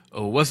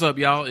Oh, what's up,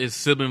 y'all? It's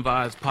Sibling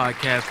Vibes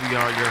Podcast. We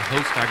are your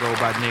hosts. I go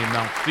by the name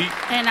Mount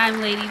Feet. And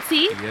I'm Lady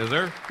T. Yes,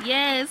 sir.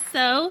 Yes,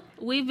 so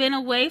we've been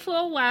away for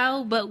a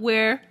while, but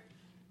we're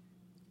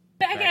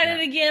back at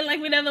it again like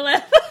we never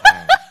left.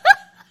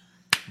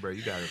 Bro,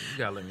 you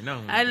gotta let me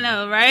know. I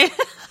know, right?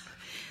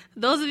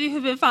 Those of you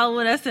who've been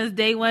following us since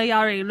day one, y'all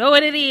already know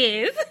what it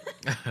is.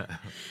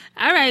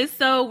 All right,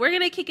 so we're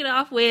going to kick it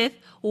off with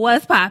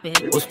What's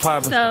Poppin'. What's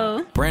poppin'?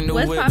 So, Brand new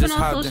what's whip, poppin' just on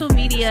hopped social in.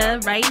 media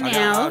right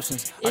now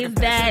options. is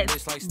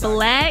that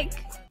black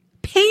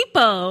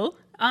people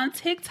on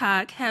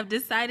TikTok have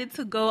decided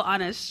to go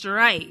on a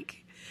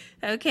strike.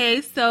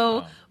 Okay,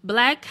 so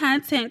black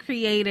content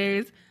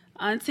creators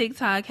on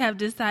TikTok have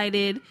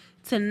decided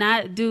to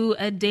not do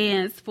a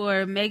dance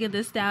for Megan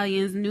Thee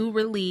Stallion's new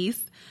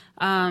release.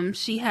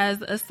 She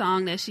has a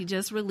song that she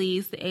just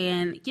released,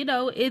 and you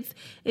know, it's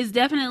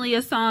definitely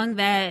a song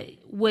that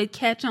would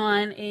catch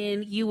on,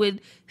 and you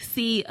would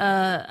see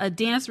a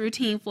dance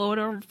routine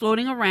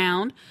floating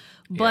around.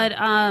 But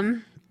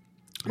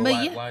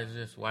why is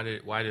this? Why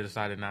they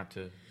decided not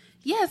to?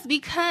 Yes,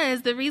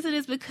 because the reason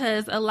is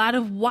because a lot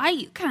of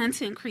white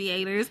content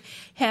creators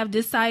have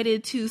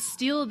decided to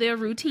steal their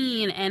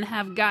routine and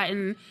have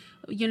gotten,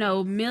 you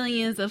know,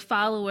 millions of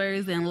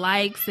followers and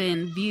likes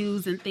and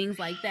views and things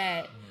like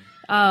that.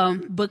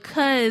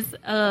 Because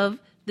of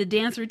the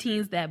dance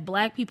routines that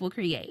black people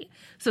create.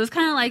 So it's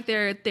kind of like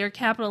they're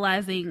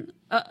capitalizing,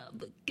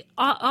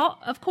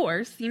 of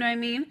course, you know what I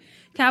mean?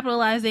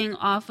 Capitalizing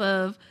off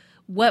of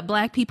what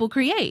black people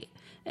create.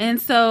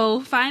 And so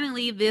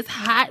finally this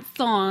hot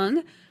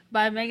song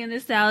by Megan Thee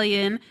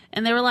Stallion,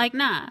 and they were like,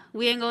 nah,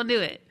 we ain't gonna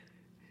do it.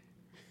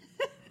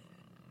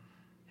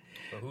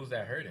 So who's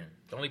that hurting?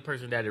 The only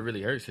person that it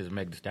really hurts is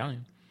Megan Thee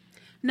Stallion.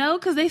 No,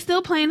 because they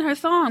still playing her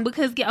song.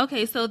 Because,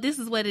 okay, so this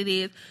is what it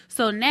is.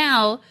 So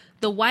now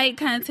the white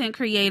content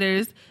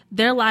creators,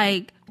 they're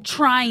like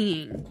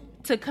trying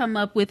to come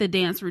up with a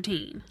dance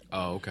routine.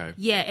 Oh, okay.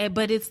 Yeah,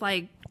 but it's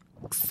like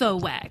so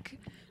whack.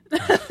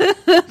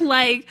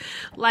 like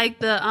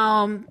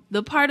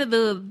the part of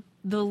the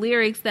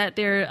lyrics that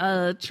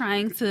they're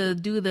trying to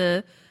do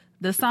the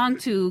song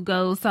to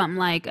go something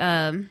like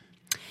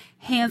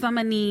hands on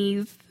my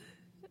knees,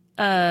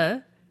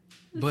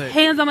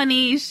 hands on my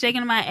knees,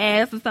 shaking my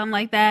ass or something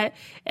like that.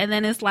 And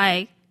then it's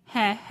like,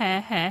 ha, ha,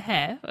 ha,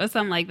 ha, or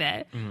something like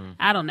that. Mm.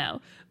 I don't know,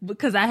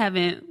 because I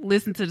haven't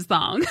listened to the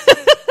song.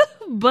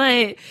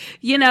 But,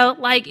 you know,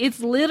 like, it's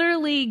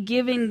literally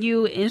giving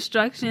you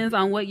instructions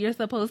on what you're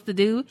supposed to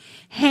do.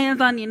 Hands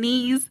on your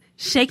knees,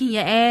 shaking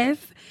your ass.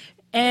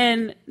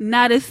 And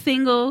not a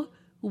single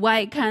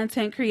white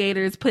content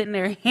creator is putting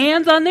their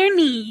hands on their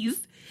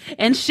knees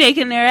and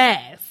shaking their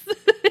ass.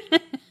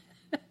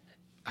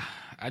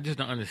 I just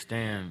don't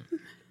understand.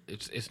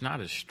 It's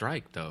not a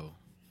strike though.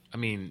 I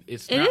mean,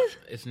 it's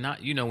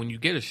not. You know, when you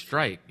get a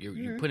strike,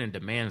 you're putting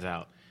demands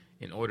out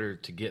in order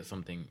to get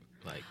something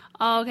like.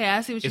 Oh, okay,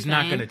 I see what you're saying.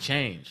 It's not going to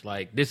change.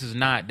 Like, this is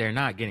not. They're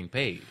not getting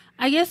paid.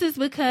 I guess it's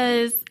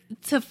because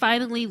to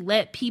finally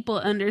let people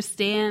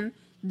understand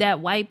that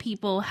white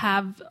people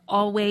have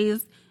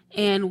always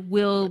and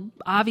will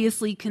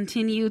obviously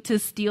continue to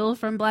steal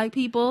from black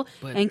people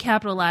and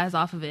capitalize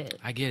off of it.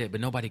 I get it, but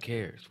nobody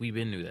cares. We've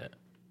been through that.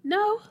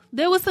 No,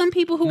 there were some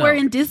people who were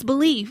in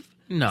disbelief.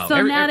 No.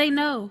 So now they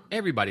know.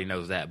 Everybody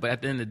knows that. But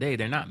at the end of the day,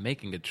 they're not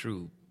making a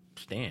true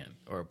stand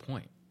or a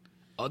point.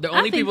 The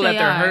only people that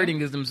they're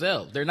hurting is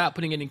themselves. They're not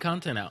putting any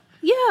content out.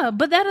 Yeah,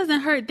 but that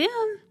doesn't hurt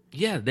them.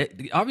 Yeah,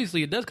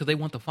 obviously it does because they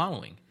want the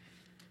following.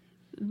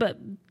 But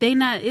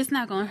it's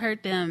not going to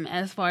hurt them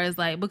as far as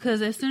like,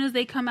 because as soon as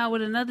they come out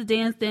with another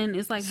dance, then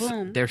it's like,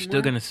 boom. They're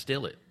still going to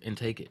steal it and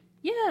take it.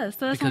 Yeah,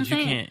 so that's what I'm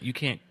saying. Because you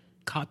can't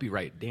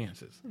copyright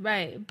dances.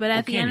 Right, but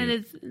at the end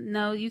of the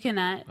no, you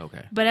cannot.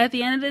 Okay. But at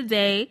the end of the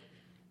day,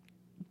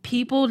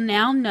 people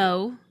now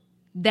know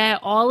that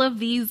all of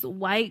these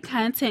white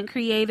content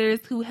creators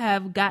who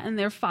have gotten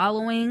their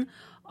following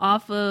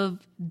off of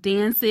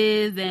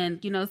dances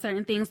and, you know,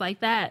 certain things like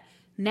that,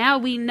 now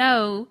we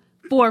know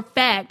for a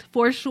fact,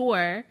 for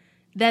sure,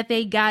 that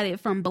they got it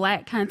from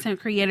black content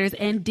creators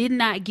and did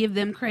not give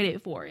them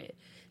credit for it.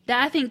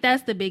 I think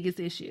that's the biggest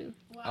issue.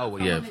 Well, I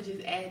want to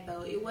just add,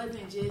 though, it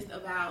wasn't just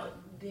about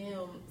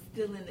them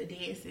stealing the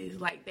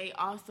dances. Like, they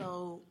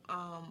also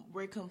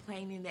were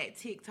complaining that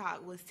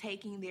TikTok was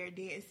taking their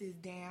dances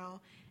down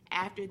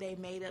after they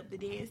made up the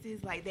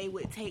dances. Like, they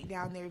would take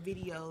down their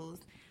videos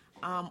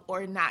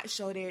or not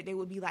show they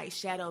would be, like,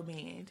 shadow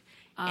banned.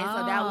 And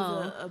so that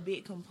was a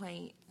big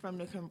complaint from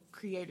the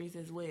creators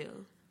as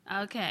well.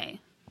 Okay.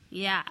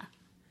 Yeah.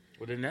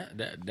 Well,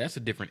 then that's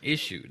a different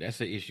issue. That's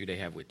the issue they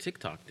have with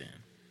TikTok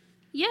then.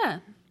 Yeah.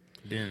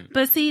 Then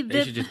but see,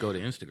 they should just go to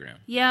Instagram.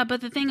 Yeah, but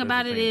the thing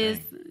about it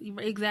is,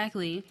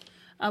 exactly,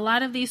 a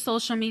lot of these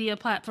social media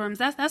platforms,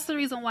 that's the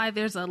reason why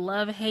there's a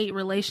love-hate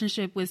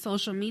relationship with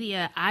social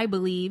media, I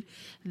believe,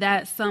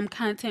 that some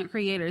content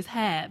creators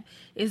have,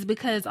 is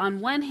because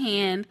on one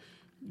hand,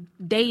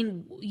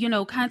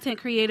 content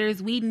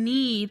creators, we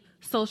need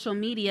social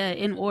media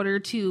in order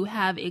to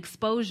have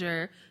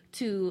exposure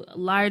to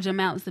large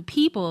amounts of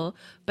people,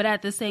 but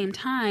at the same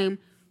time,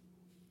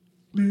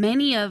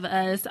 many of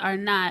us are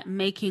not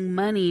making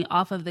money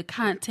off of the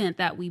content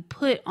that we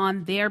put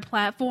on their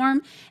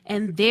platform,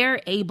 and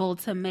they're able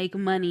to make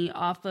money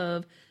off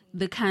of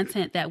the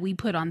content that we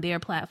put on their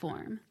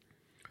platform.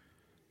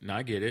 No,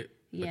 I get it.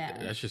 Yeah.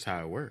 But that's just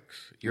how it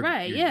works. You're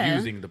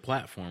using the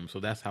platform, so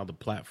that's how the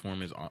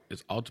platform is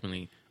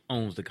ultimately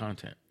owns the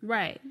content.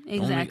 Right,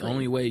 exactly. The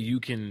only way you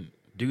can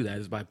do that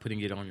is by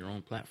putting it on your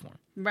own platform.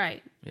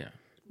 Right. Yeah.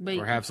 But,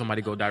 or have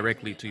somebody go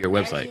directly to your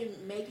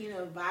website. Making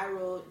a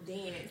viral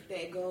dance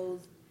that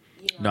goes,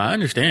 no, I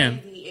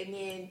understand. Crazy, and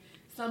then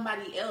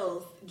somebody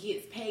else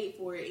gets paid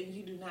for it and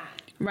you do not.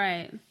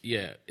 Right.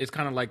 Yeah, it's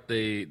kind of like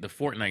the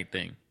Fortnite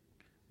thing.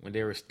 When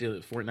they were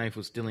Fortnite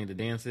was stealing the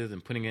dances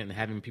and putting it and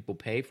having people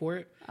pay for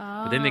it.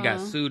 Oh. But then they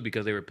got sued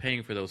because they were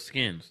paying for those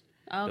skins,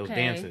 those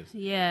dances.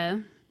 Yeah.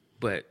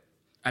 But,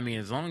 I mean,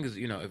 as long as,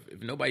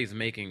 if nobody's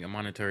making a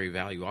monetary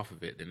value off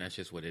of it, then that's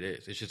just what it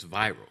is. It's just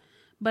viral.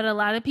 But a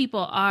lot of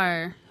people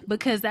are,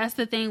 because that's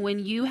the thing. When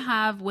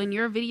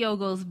your video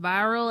goes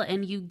viral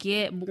and you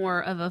get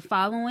more of a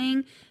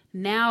following,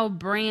 now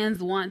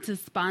brands want to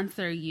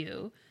sponsor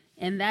you.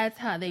 And that's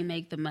how they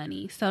make the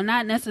money. So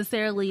not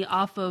necessarily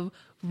off of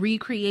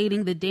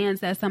recreating the dance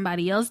that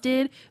somebody else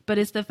did, but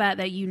it's the fact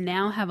that you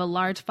now have a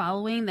large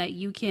following that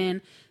you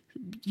can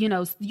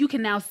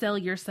now sell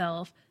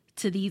yourself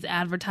to these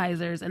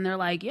advertisers. And they're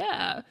like,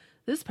 yeah,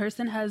 this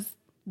person has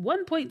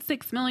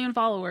 1.6 million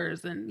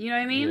followers. And you know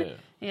what I mean?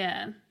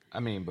 Yeah. I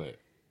mean, but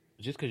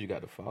just because you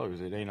got the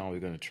followers, it ain't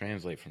always going to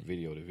translate from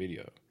video to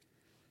video.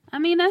 I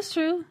mean, that's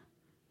true.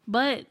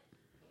 But,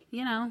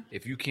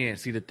 if you can't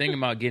see the thing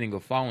about getting a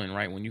following,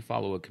 right? When you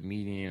follow a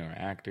comedian or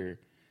actor,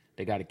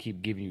 they got to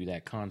keep giving you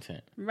that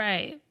content.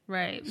 Right.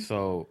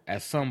 So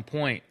at some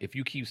point, if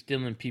you keep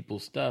stealing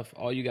people's stuff,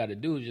 all you got to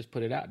do is just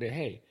put it out there.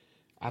 Hey,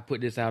 I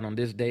put this out on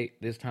this date,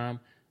 this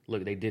time.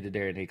 Look, they did it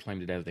there and they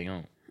claimed it as their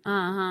own.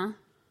 Uh-huh.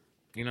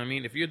 You know what I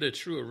mean? If you're the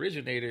true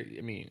originator,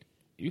 I mean,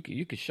 you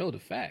could show the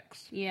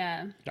facts.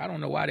 Yeah. I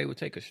don't know why they would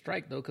take a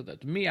strike, though, because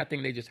to me, I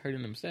think they just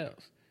hurting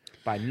themselves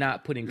by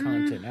not putting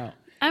content out.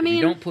 If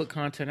you don't put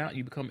content out,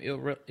 you become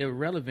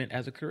irrelevant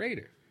as a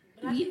creator.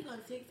 But I think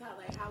on TikTok,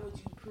 like, how would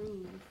you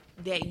prove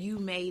that you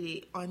made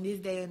it on this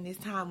day and this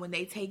time when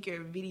they take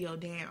your video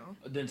down?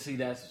 Then see,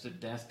 that's the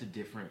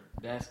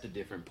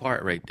different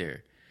part right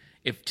there.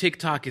 If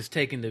TikTok is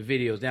taking the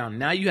videos down,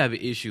 now you have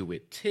an issue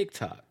with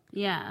TikTok.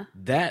 Yeah.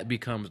 That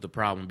becomes the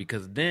problem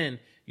because then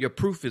your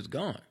proof is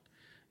gone.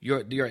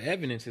 Your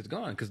evidence is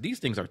gone because these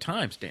things are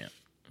timestamped,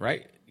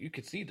 right? You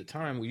can see the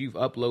time where you've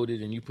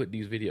uploaded and you put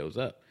these videos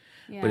up.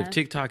 Yeah. But if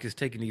TikTok is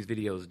taking these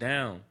videos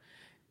down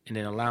and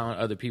then allowing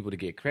other people to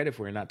get credit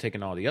for it and not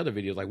taking all the other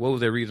videos, like what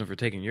was their reason for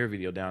taking your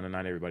video down and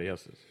not everybody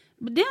else's?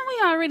 But didn't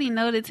we already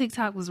know that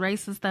TikTok was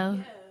racist, though?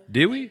 Yeah.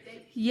 Did we?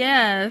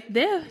 Yeah. Time and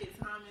time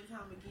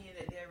again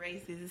that they're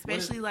racist,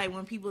 especially like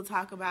when people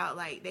talk about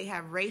like they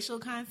have racial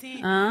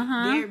content.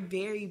 Uh-huh. They're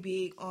very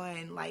big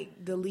on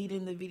like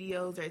deleting the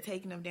videos or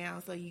taking them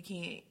down so you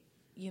can't,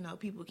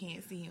 people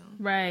can't see them.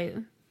 Right.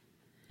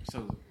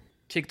 So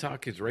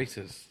TikTok is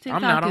racist.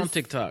 I'm not on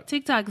TikTok.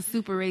 TikTok is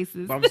super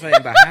racist. But I'm saying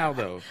about how,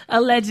 though?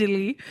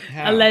 Allegedly.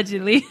 How?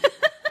 Allegedly,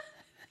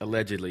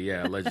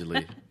 yeah,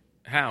 allegedly.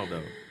 How,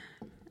 though?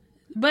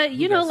 But,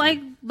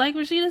 like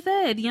Rashida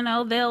said,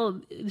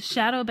 they'll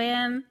shadow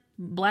ban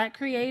black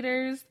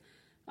creators.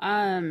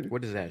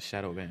 What is that,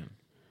 shadow ban?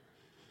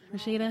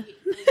 Rashida?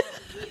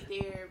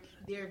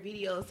 Their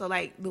videos. So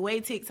like the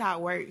way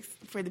TikTok works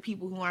for the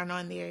people who aren't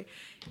on there,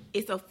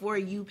 it's a For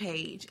You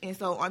page, and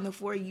so on the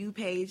For You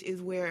page is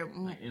where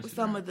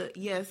some of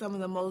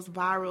the most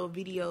viral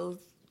videos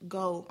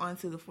go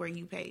onto the For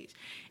You page.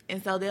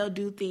 And so they'll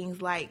do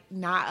things like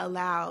not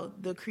allow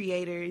the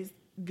creators'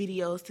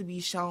 videos to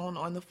be shown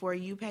on the For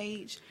You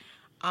page,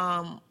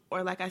 or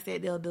like I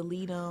said, they'll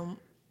delete them.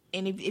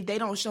 And if they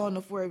don't show on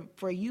the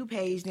For You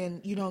page, then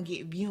you don't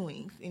get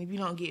viewings. And if you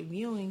don't get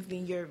viewings,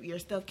 then your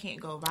stuff can't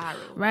go viral.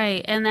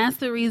 Right. And that's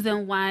the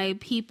reason why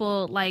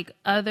people like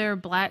other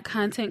black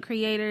content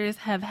creators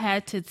have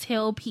had to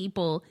tell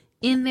people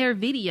in their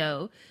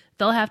video,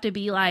 they'll have to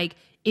be like,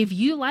 if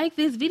you like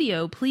this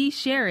video, please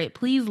share it.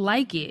 Please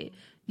like it.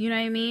 You know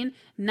what I mean?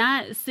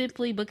 Not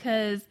simply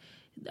because,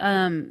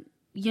 on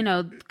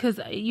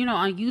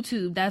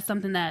YouTube, that's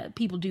something that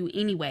people do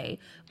anyway.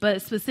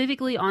 But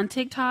specifically on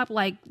TikTok,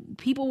 like,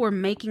 people were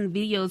making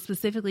videos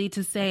specifically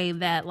to say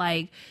that,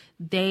 like,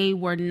 they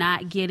were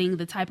not getting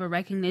the type of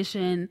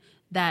recognition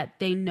that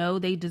they know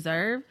they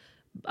deserve,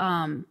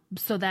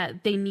 so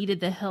that they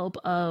needed the help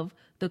of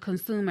the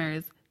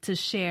consumers to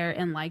share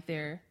and like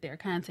their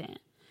content.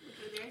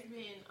 Because there's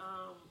been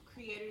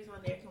creators on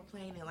there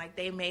complaining, like,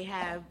 they may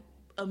have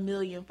 1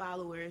 million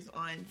followers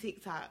on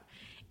TikTok,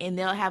 and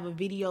they'll have a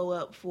video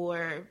up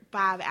for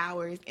 5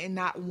 hours and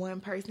not one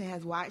person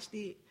has watched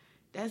it.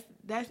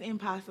 That's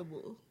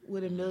impossible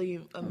with a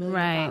million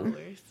right.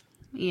 followers.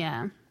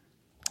 Yeah.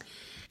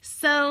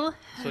 So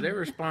their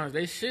response,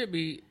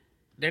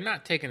 they're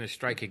not taking a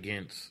strike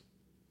against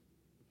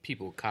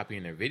people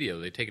copying their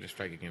videos. They're taking a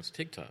strike against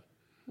TikTok.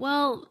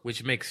 Well,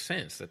 which makes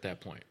sense at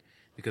that point.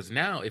 Because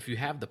now if you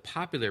have the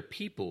popular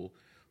people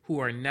who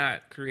are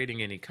not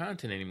creating any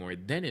content anymore,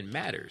 then it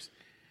matters.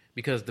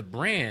 Because the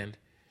brand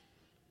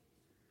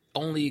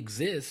only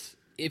exists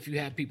if you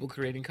have people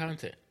creating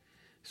content.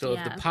 So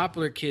if the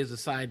popular kids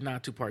decide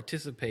not to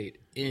participate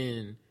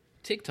in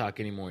TikTok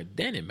anymore,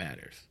 then it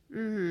matters.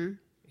 Mm-hmm.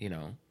 You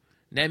know,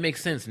 that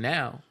makes sense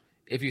now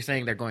if you're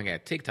saying they're going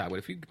at TikTok. But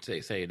if you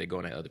say they're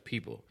going at other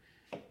people,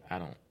 I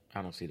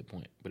don't see the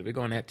point. But if they're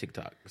going at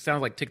TikTok, it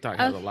sounds like TikTok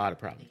has a lot of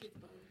problems.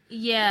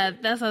 Yeah,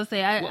 that's what I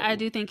say. I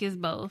do think it's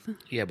both.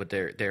 Yeah, but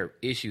their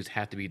issues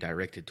have to be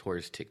directed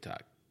towards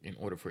TikTok in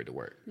order for it to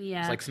work.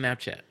 Yeah, it's like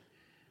Snapchat.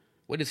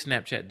 What did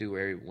Snapchat do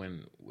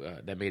when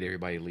that made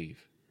everybody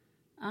leave?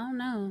 I don't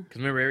know. Because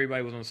remember,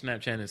 everybody was on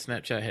Snapchat, and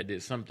Snapchat had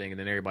did something, and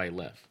then everybody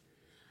left.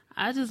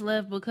 I just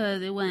left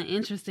because it wasn't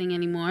interesting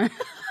anymore.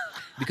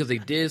 Because they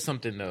did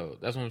something, though.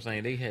 That's what I'm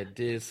saying. They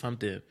did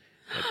something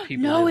that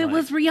people No, it like.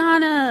 was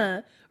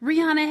Rihanna.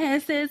 Rihanna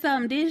had said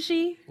something, didn't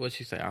she? What'd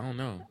she say? I don't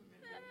know.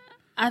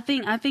 I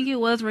think it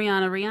was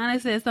Rihanna. Rihanna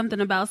said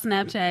something about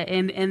Snapchat,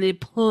 and it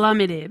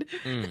plummeted.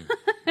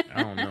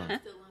 I don't know.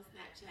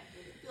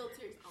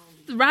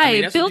 Right,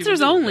 I mean, filters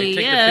only.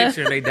 They take the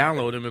picture and they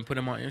download them and put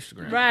them on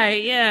Instagram.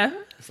 Right, yeah.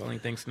 That's the only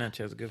thing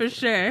Snapchat's good for. For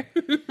sure.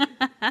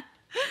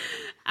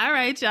 All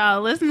right, y'all.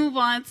 Let's move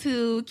on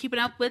to keeping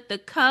up with the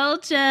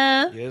culture.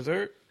 Yes,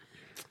 sir.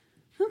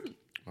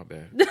 My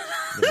bad. Been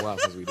a while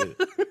since we did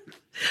it.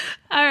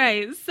 All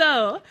right,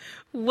 so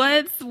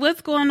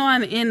what's going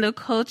on in the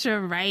culture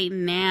right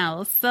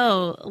now?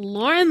 So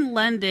Lauren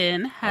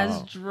London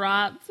has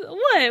dropped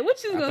what?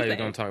 What you gonna say? I thought you were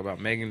gonna talk about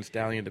Megan Thee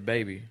Stallion, the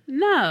baby.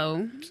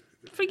 No,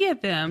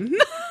 forget them.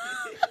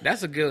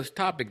 That's a good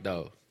topic,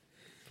 though.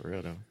 For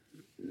real, though.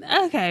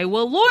 Okay,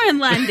 well, Lauren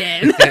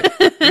London.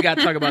 We got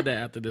to talk about that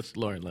after this,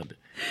 Lauren London.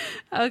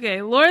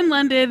 Okay, Lauren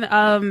London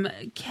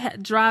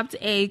dropped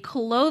a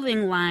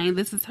clothing line.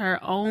 This is her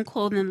own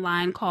clothing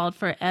line called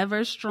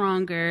Forever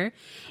Stronger.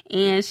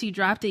 And she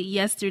dropped it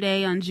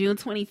yesterday on June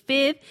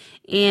 25th.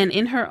 And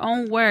in her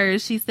own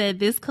words, she said,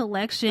 "This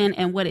collection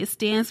and what it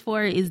stands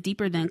for is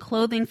deeper than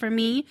clothing for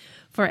me.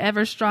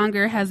 Forever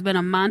Stronger has been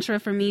a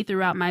mantra for me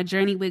throughout my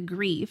journey with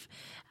grief.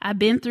 I've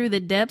been through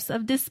the depths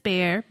of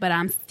despair, but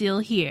I'm still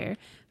here.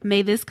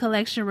 May this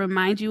collection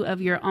remind you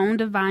of your own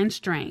divine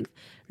strength.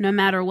 No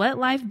matter what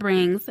life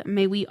brings,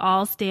 may we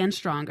all stand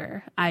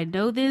stronger. I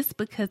know this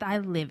because I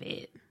live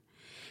it."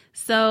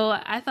 So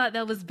I thought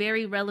that was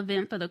very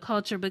relevant for the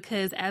culture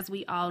because, as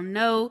we all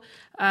know,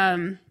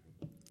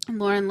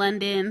 Lauren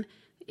London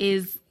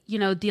is,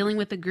 dealing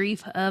with the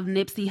grief of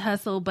Nipsey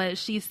Hussle, but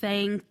she's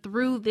saying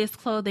through this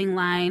clothing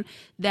line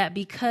that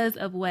because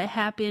of what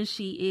happened,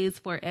 she is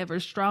forever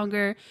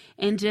stronger,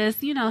 and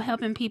just,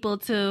 helping people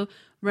to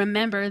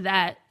remember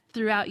that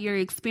throughout your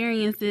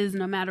experiences,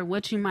 no matter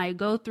what you might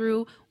go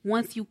through,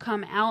 once you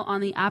come out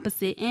on the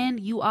opposite end,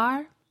 you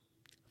are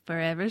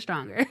forever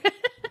stronger.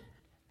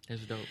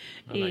 That's dope.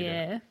 I like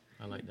that.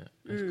 I like that.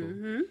 That's cool.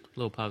 A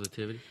little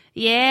positivity.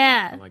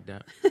 Yeah. I like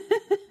that.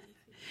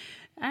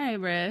 All right,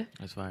 bruh.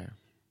 That's fire.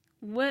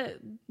 What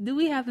do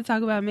we have to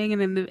talk about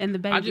Megan and the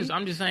baby?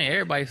 I'm just saying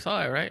everybody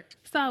saw it, right?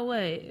 Saw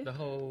what? The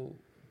whole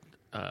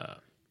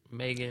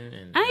Megan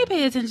and I ain't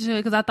pay attention to it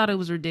because I thought it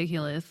was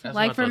ridiculous. That's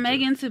like for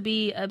Megan too. to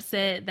be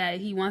upset that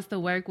he wants to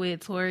work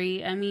with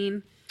Tory. I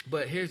mean,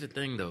 but here's the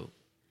thing though,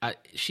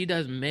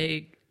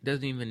 Meg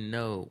doesn't even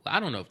know. I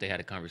don't know if they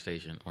had a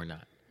conversation or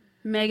not.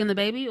 Megan the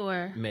baby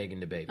or Megan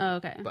the baby. Oh,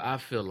 okay. But I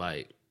feel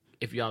like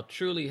if y'all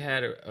truly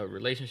had a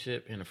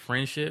relationship and a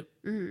friendship,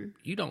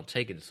 you don't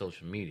take it to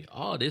social media.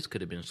 All this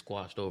could have been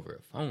squashed over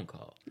a phone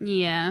call.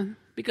 Yeah.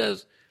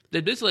 Because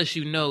this lets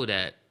you know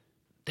that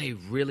they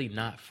really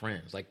not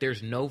friends. Like,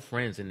 there's no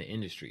friends in the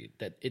industry.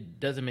 That it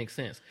doesn't make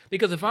sense.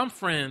 Because if I'm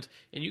friends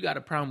and you got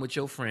a problem with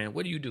your friend,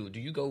 what do?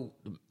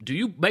 Do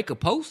you make a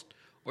post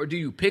or do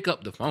you pick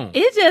up the phone?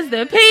 It just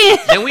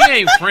depends. Then we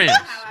ain't friends.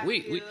 We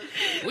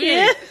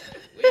ain't.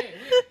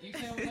 You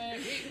see what I'm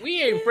saying?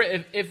 We ain't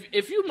friends.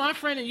 If you my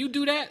friend and you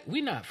do that,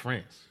 we not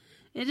friends.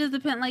 It just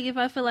depends. Like if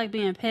I feel like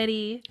being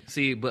petty.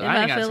 See, but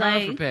I ain't got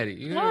time for petty.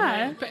 You know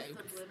why?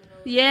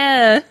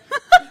 Yeah.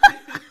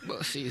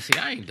 But see,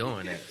 I ain't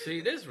doing that.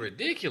 See, this is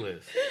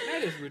ridiculous.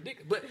 That is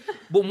ridiculous.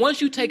 But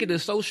once you take it to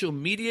social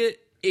media,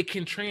 it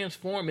can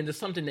transform into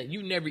something that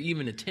you never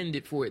even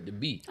intended for it to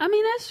be. I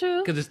mean, that's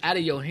true. Because it's out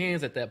of your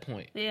hands at that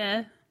point.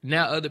 Yeah.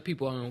 Now other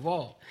people are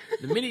involved.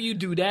 The minute you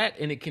do that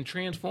and it can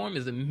transform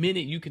is the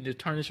minute you can just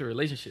tarnish a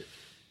relationship.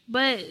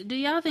 But do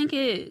y'all think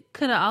it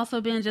could have also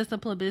been just a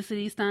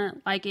publicity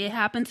stunt? Like it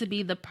happened to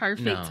be the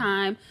perfect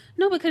time?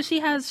 No, because she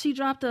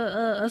dropped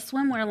a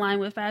swimwear line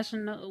with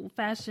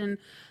fashion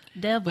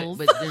devils.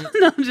 But then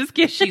no, I'm just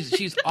kidding.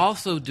 She's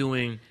also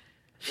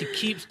she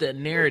keeps the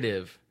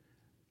narrative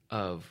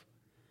of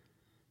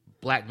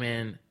black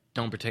men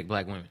don't protect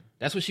black women.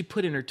 That's what she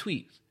put in her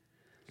tweets.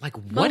 Like,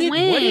 what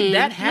did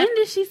that happen? When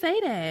did she say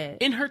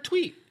that? In her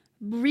tweet.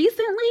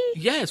 Recently?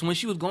 Yes, when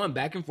she was going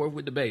back and forth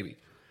with the baby.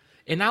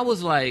 And I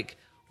was like,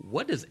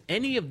 what does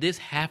any of this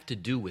have to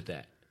do with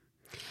that?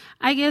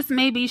 I guess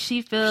maybe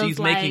she feels she's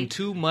making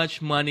too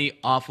much money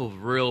off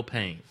of real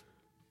pain.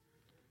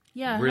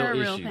 Yeah, real her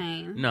issue. real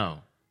pain. No.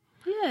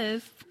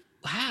 Yes.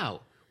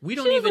 How? We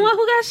don't She was even. the one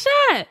who got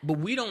shot. But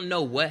we don't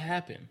know what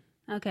happened.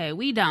 Okay,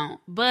 we don't.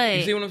 But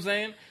You see what I'm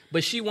saying?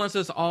 But she wants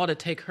us all to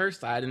take her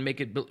side and make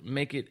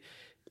it.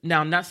 Now,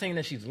 I'm not saying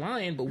that she's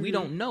lying, but we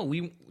don't know.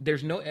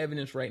 There's no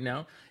evidence right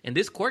now, and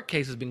this court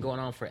case has been going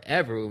on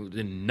forever,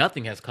 and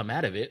nothing has come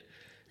out of it.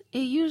 it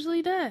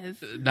usually does.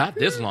 Not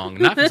this long.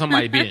 Not for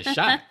somebody being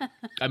shot.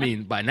 I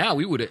mean, by now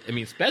we would have. I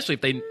mean, especially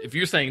if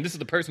you're saying this is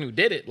the person who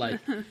did it, like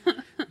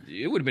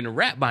it would have been a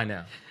wrap by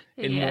now.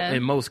 Yeah.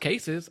 In most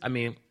cases, I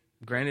mean,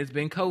 granted it's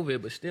been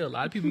COVID, but still a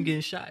lot of people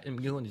getting shot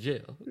and going to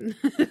jail. You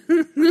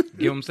know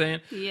what I'm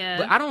saying? Yeah.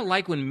 But I don't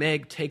like when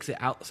Meg takes it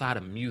outside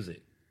of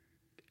music.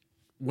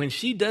 When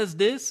she does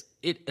this,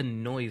 it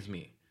annoys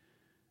me.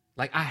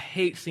 Like, I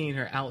hate seeing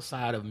her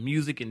outside of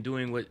music and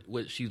doing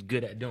what she's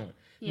good at doing.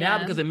 Now, Yeah.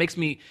 because it makes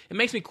me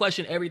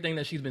question everything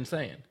that she's been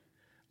saying.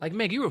 Like,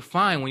 Meg, you were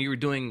fine when you were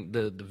doing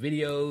the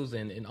videos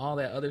and all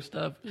that other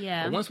stuff.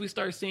 Yeah. But once we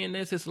start seeing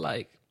this, it's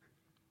like,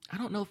 I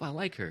don't know if I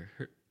like her.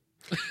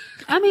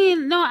 I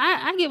mean, no,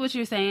 I get what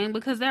you're saying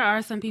because there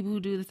are some people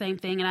who do the same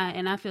thing,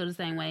 and I feel the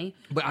same way.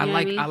 But You know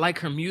what I mean? I like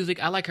her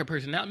music. I like her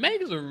personality.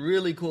 Meg is a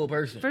really cool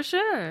person. For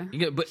sure.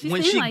 Yeah, but She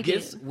when seemed she like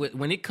gets it.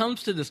 when it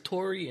comes to this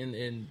Tory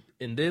and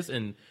this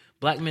and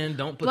black men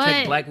don't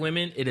protect But- black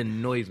women, it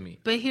annoys me.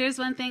 But here's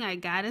one thing I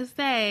gotta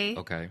say.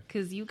 Okay.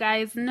 Because you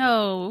guys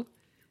know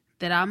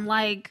that I'm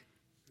like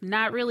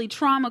not really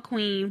trauma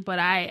queen, but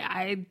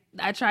I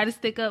try to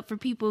stick up for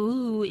people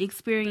who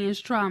experience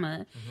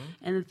trauma.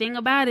 And the thing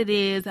about it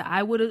is,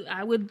 I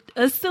would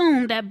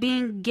assume that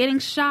getting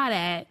shot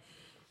at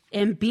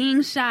and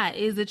being shot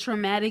is a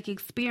traumatic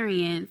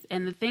experience.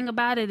 And the thing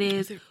about it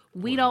is,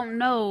 we don't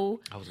know.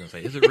 I was gonna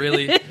say, is it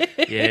really?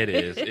 Yeah, it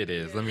is. It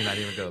is. Let me not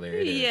even go there.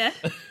 It is. Yeah.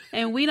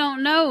 And we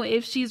don't know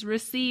if she's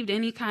received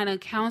any kind of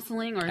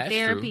counseling or That's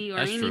therapy true. or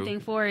That's true. anything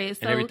for it.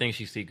 So And everything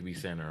she see could be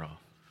sending her off.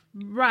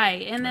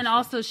 right. And then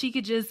also she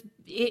could just,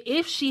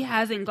 if she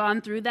hasn't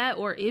gone through that,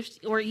 or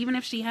even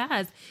if she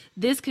has,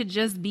 this could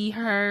just be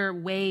her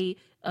way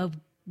of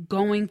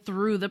going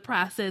through the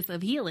process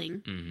of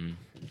healing.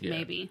 Yeah.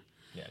 Maybe.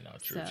 Yeah. No.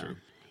 True. So, True.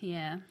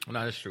 yeah.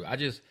 No, that's true.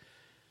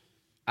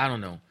 I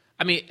don't know.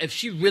 I mean, if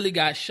she really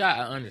got shot,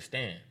 I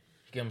understand.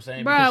 You get what I'm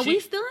saying? Bro, Because we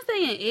still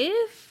saying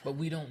if. but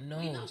we don't know.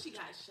 We know she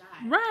got shot.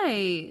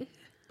 Right.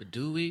 But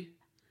do we?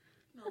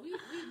 No, we know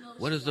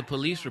What she does the got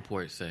police shot.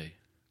 report say?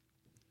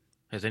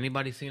 Has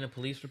anybody seen a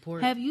police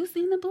report? Have you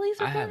seen the police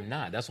I report? have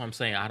not. That's what I'm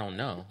saying. I don't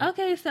know.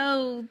 Okay,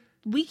 so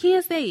we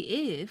can't say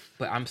if.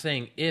 But I'm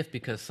saying if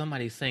because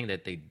somebody's saying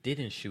that they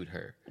didn't shoot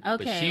her.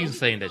 But Okay. she's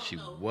saying that she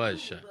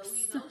was shot. But we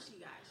know she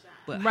got shot.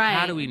 But Right.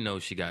 how do we know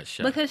she got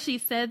shot? Because she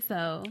said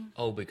so.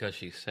 Oh, because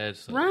she said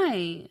so.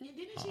 Right. And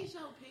didn't she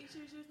show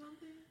pictures or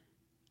something?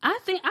 I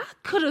think I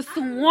could have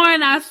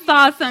sworn I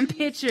saw some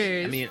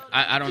pictures. I mean,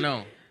 I don't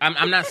know.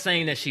 I'm not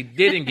saying that she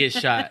didn't get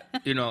shot.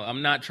 You know,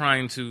 I'm not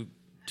trying to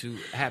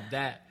have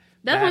that.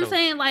 That's what I'm battle.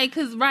 saying. Like,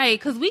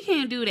 cause we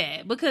can't do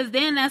that because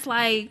then that's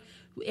like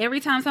every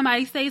time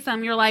somebody says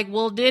something, you're like,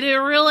 well, did it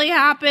really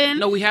happen?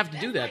 No, we have to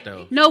do that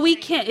though. No, we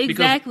can't.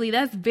 Exactly.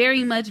 That's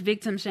very much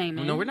victim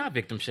shaming. No, we're not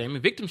victim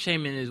shaming. Victim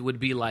shaming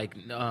would be like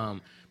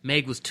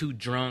Meg was too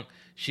drunk,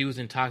 she was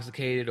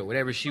intoxicated or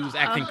whatever, she was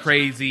acting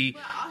crazy.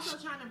 But also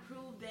trying to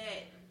prove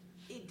that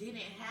it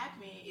didn't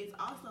happen is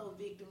also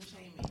victim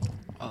shaming.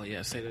 Oh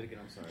yeah, say that again.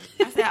 I'm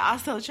sorry. I said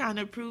also trying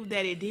to prove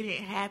that it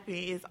didn't happen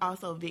is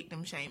also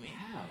victim shaming.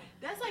 How?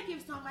 That's like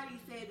if somebody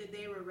said that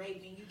they were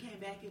raped and you came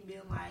back and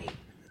been like,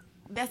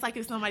 that's like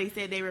if somebody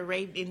said they were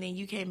raped and then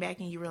you came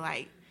back and you were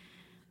like,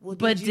 well,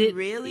 But did you did-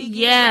 really get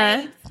yeah.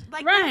 raped?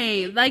 Like,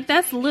 Right. Like,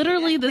 that's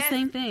literally the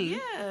same thing.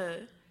 Yeah.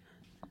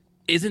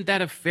 Isn't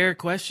that a fair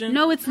question?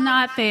 No, it's not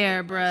not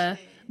fair, a bruh.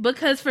 question.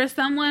 Because for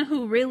someone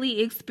who really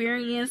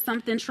experienced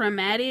something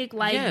traumatic,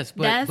 like Yes,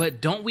 that's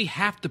but don't we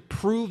have to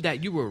prove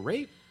that you were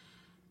raped?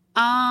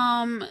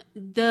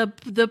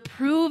 the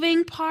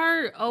proving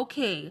part,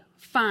 okay,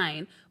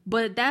 fine.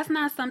 But that's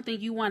not something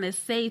you want to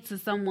say to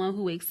someone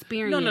who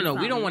experienced No.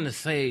 We don't something. want to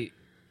say,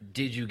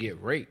 did you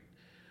get raped?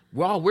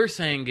 Well, all we're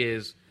saying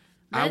is,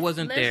 I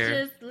wasn't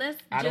there.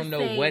 I don't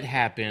know what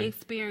happened.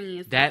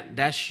 Experience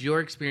That's your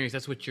experience.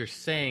 That's what you're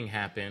saying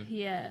happened.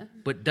 yeah.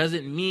 But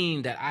doesn't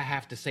mean that I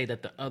have to say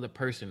that the other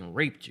person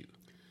raped you.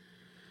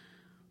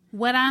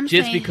 What I'm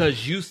Just saying,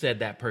 because you said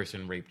that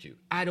person raped you.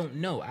 I don't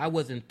know. I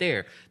wasn't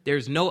there.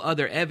 There's no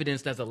other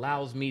evidence that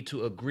allows me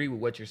to agree with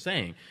what you're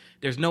saying.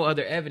 There's no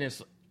other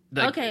evidence.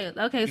 Like, okay.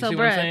 you So, see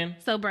what I'm saying?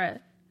 bruh,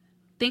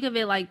 think of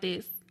it like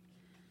this: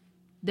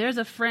 there's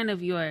a friend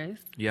of yours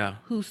Yeah.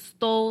 who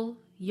stole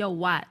your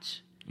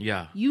watch.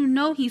 Yeah. You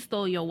know he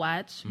stole your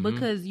watch Mm-hmm.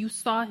 because you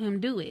saw him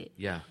do it.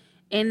 Yeah.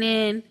 And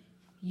then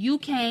you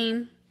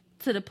came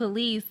to the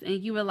police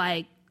and you were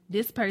like,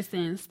 this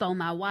person stole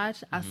my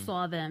watch. I Mm-hmm.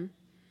 saw them.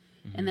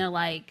 And they're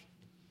like,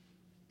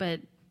 but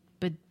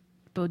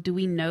do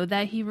we know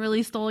that he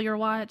really stole your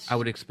watch? I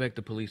would expect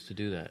the police to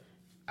do that.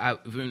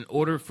 in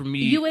order for me,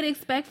 you would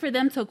expect for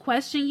them to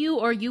question you,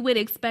 or you would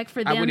expect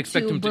for them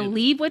to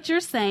believe what you're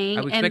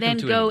saying and then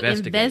go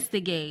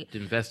investigate. To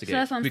investigate. So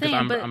that's what I'm because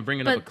saying. I'm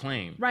bringing up a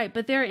claim. Right,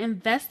 but they're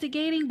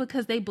investigating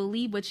because they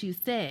believe what you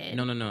said.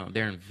 No.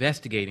 They're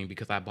investigating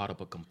because I brought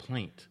up a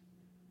complaint.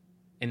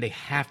 And they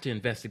have to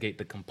investigate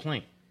the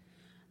complaint.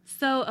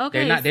 So,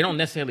 okay. They don't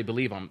necessarily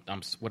believe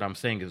what I'm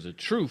saying is the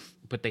truth,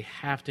 but they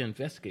have to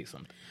investigate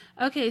something.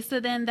 Okay, so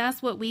then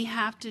that's what we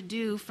have to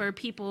do for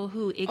people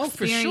who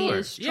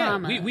experience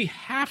trauma. Yeah, we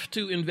have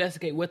to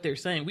investigate what they're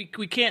saying. We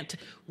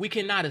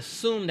cannot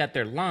assume that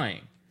they're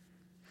lying.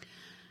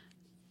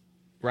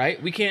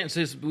 Right? We can't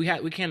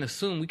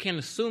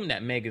assume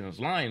that Megan is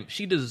lying.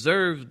 She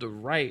deserves the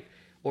right,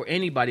 or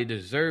anybody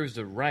deserves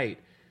the right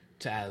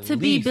to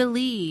be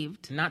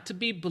believed. Not to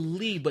be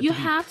believed, but you to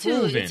be have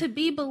proven. to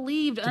be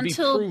believed to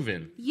until be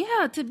proven.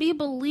 Yeah, to be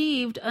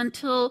believed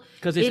until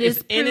because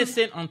it's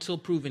innocent until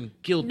proven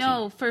guilty.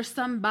 No, for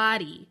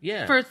somebody.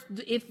 Yeah.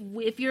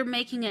 If you're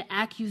making an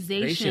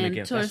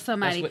accusation towards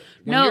somebody,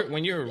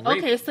 when you're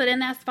okay, so then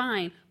that's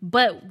fine.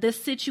 But the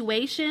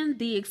situation,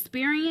 the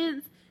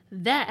experience,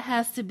 that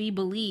has to be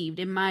believed,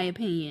 in my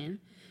opinion.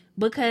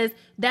 Because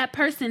that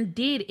person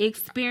did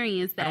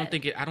experience that.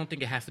 I don't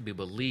think it has to be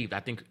believed. I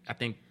think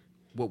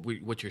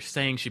what you're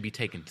saying should be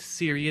taken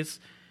serious,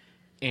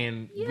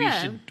 and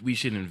we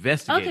should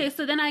investigate. Okay,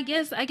 so then I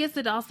guess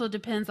it also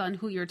depends on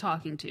who you're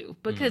talking to,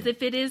 because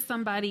if it is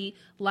somebody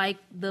like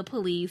the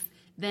police,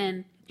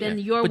 then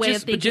your way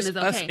of thinking is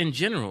okay. Us in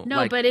general.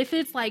 No, but if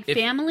it's like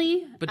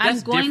family, I'm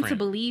going to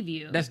believe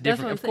you. That's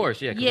different, of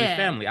course. Yeah, because it's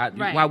family.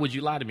 Right. Why would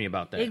you lie to me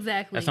about that?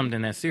 Exactly. That's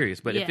something that's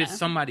serious. But if it's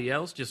somebody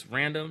else, just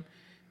random,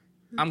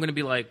 I'm gonna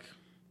be like,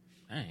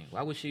 dang,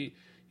 why would she?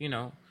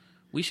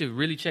 We should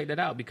really check that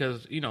out,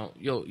 because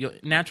your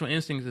natural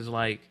instinct is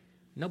like,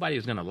 nobody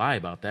is gonna lie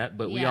about that,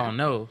 but we all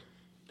know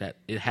that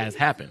it has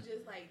happened.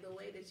 Just like the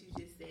way that you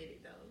just said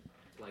it, though.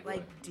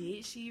 Like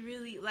did she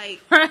really?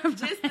 Like,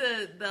 just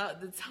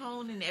the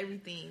tone and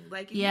everything.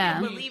 Like, if you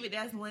don't believe it,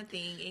 that's one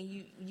thing,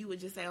 and you would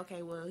just say,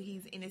 okay, well,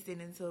 he's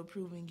innocent until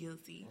proven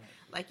guilty,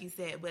 like you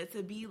said. But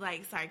to be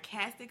like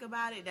sarcastic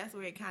about it, that's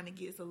where it kind of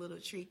gets a little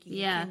tricky.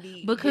 Yeah, it can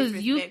be because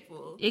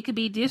disrespectful. It could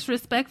be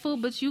disrespectful,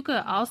 but you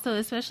could also,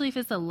 especially if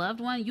it's a loved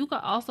one, you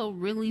could also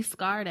really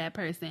scar that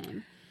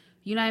person.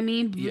 You know what I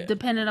mean? Yeah.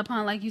 Depending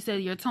upon, like you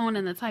said, your tone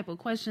and the type of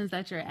questions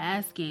that you're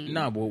asking.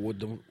 No, well,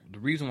 the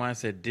reason why I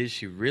said did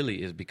she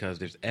really is because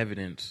there's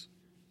evidence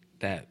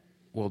that,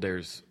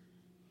 there's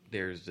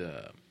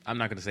I'm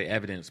not going to say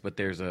evidence, but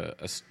there's a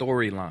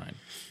storyline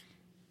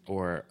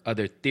or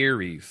other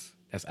theories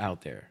that's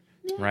out there,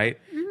 right?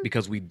 Mm-hmm.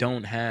 Because we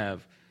don't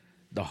have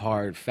the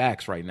hard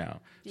facts right now.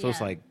 So it's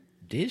like,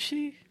 did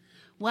she?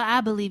 Well, I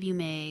believe you,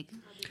 Meg.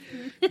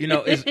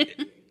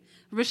 It's...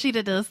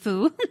 Rashida does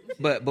too.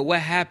 But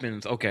what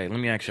happens? Okay, let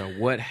me ask you.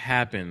 What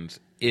happens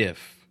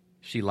if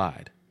she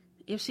lied?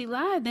 If she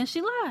lied, then she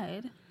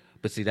lied.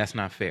 But see, that's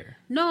not fair.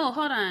 No,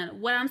 hold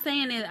on. What I'm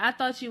saying is, I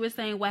thought you were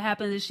saying what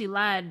happens if she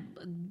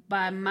lied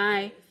by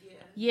my...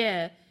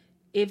 Yeah.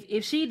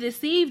 If she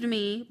deceived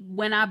me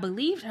when I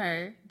believed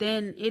her,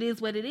 then it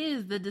is what it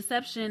is. The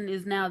deception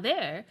is now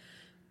there.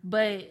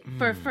 But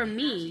for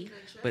me...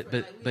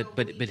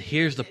 But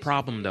here's the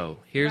problem, though.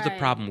 Here's the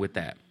problem with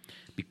that.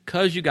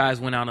 Because you guys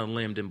went out on a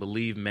limb and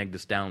believed Meg Thee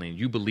Stallion,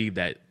 you believe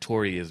that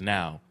Tory is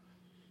now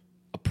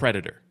a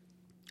predator.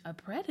 A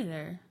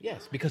predator?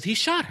 Yes, because he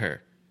shot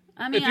her.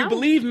 I mean, if you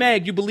believe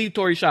Meg, you believe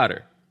Tory shot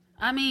her.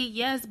 I mean,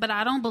 yes, but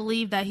I don't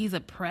believe that he's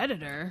a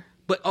predator.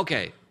 But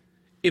okay,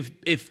 if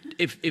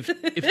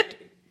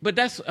but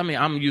that's,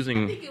 I'm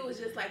using... I think it was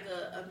just like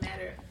a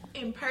matter,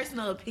 in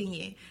personal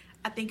opinion,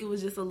 I think it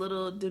was just a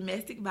little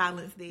domestic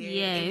violence there.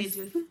 Yes. And it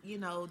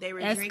just, they were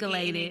escalated.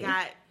 Drinking and it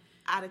got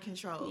out of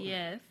control.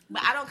 Yes.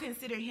 But I don't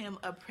consider him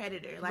a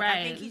predator. Like, right.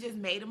 I think he just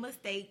made a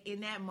mistake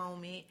in that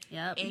moment.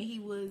 Yep. And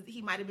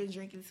he might have been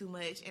drinking too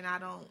much, and I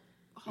don't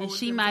hold And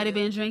she might have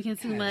been drinking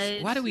too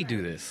much. Why do we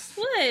do this?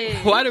 What?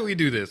 Why do we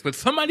do this? But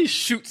somebody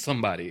shoots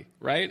somebody,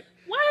 right?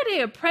 Why are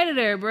they a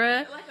predator,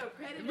 bruh? Like a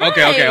predator. Right.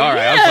 Okay, all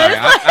right. Yeah,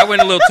 I'm sorry. I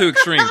went a little too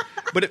extreme.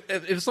 But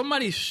if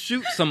somebody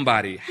shoots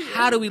somebody,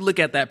 how do we look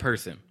at that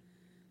person?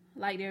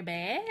 Like they're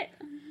bad?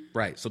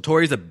 Right. So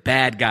Tory's a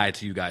bad guy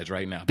to you guys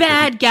right now.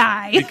 Bad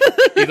guy.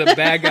 He's a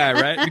bad guy,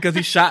 right? Because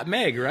he shot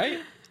Meg, right?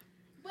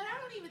 But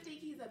I don't even think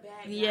he's a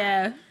bad guy.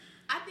 Yeah.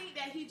 I think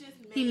that he just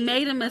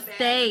made a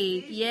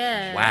mistake.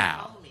 Yeah.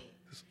 Wow.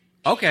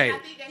 Okay. And I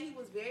think that he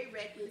was very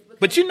reckless.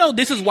 But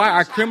this is why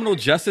our criminal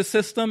justice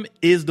system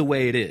is the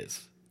way it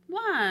is.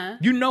 Why?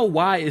 You know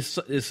why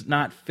it's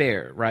not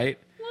fair, right?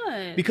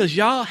 What? Because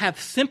y'all have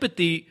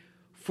sympathy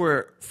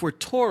for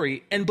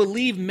Tory and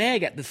believe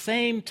Meg at the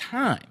same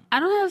time. I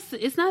don't have.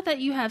 It's not that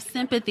you have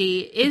sympathy.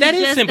 It's that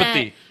just is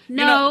sympathy.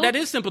 No, that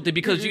is sympathy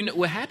because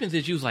what happens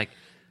is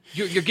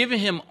you're giving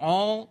him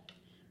all.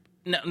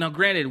 Now,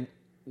 granted,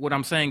 what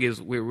I'm saying is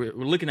we're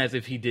looking as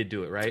if he did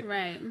do it, right?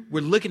 Right.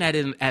 We're looking at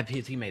it as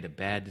he made a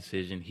bad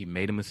decision. He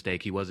made a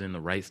mistake. He wasn't in the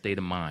right state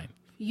of mind.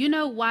 You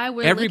know why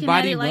we're Everybody looking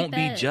at it like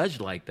won't be judged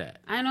like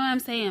that. I know what I'm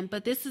saying,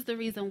 but this is the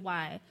reason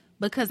why.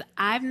 because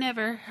I've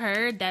never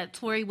heard that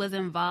Tory was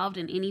involved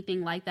in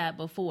anything like that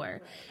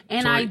before.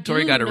 And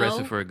Tory got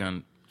arrested for a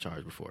gun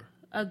charge before.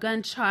 A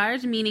gun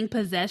charge, meaning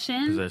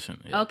possession?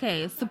 Possession, yeah.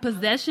 Okay, so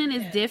possession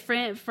is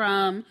different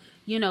from,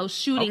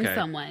 shooting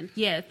someone.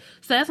 Yes.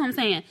 So that's what I'm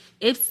saying.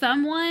 If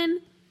someone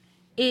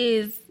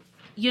is,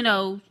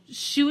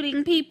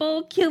 shooting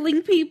people,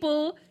 killing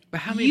people. But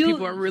how many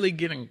people are really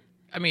getting,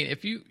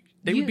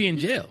 they would be in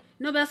jail.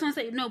 No, but that's what I'm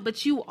saying. No,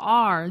 but you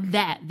are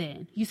that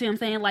then. You see what I'm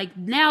saying? Like,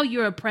 now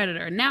you're a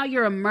predator. Now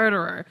you're a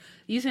murderer.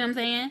 You see what I'm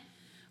saying?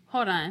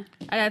 Hold on.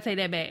 I got to take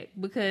that back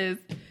because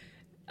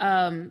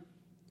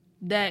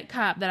that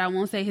cop that I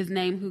won't say his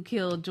name who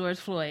killed George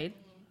Floyd,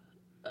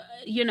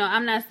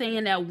 I'm not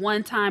saying that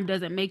one time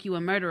doesn't make you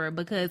a murderer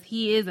because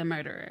he is a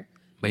murderer.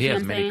 But he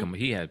has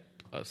he had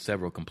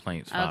several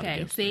complaints filed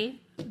against him.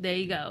 There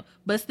you go.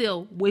 But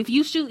still, if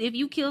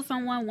you kill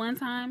someone one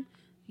time,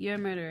 you're a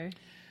murderer.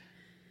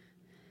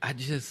 I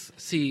just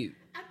see.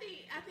 I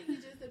think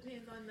it just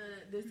depends on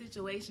the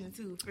situation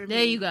too. For me,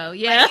 there you go.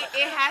 Yeah, like,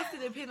 it has to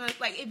depend on.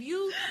 Like if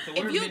you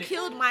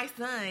killed my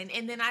son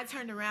and then I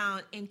turned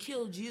around and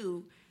killed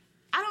you,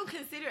 I don't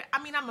consider.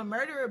 I'm a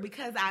murderer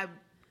because I,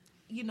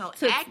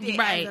 acted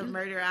as a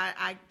murderer.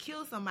 I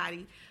killed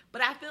somebody.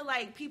 But I feel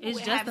like people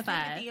would have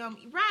sympathy on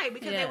me, right?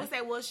 Because they would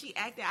say, "Well, she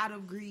acted out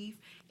of grief,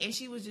 and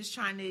she was just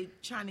trying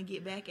to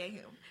get back at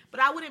him." But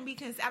I wouldn't be.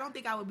 I don't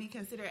think I would be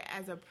considered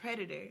as a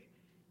predator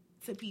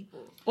to people.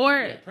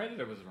 Or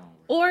predator was wrong.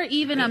 Or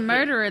even a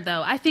murderer,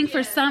 though. I think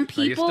for some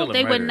people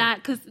they would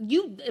not, because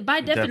you, by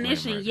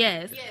definition,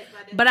 yes.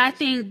 But I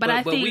think,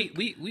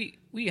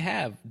 we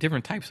have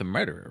different types of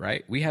murderer,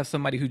 right? We have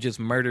somebody who just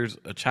murders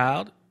a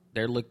child.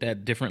 They're looked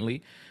at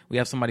differently. We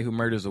have somebody who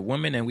murders a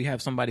woman, and we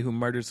have somebody who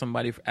murders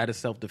somebody out of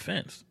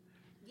self-defense.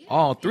 Yeah,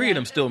 all three of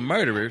them still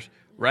murderers,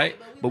 right?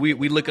 But we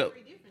look up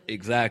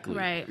exactly.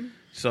 Right.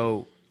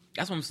 So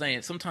that's what I'm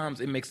saying.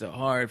 Sometimes it makes it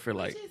hard for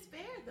like. Which is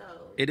fair,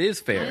 though. It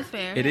is fair.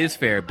 It is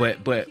fair,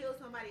 but kill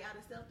somebody out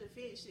of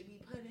self-defense should be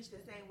punished the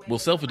same way. Well,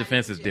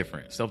 self-defense is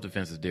different.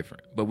 Self-defense is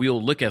different. But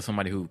we'll look at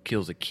somebody who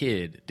kills a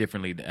kid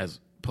differently as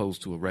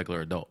opposed to a regular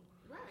adult.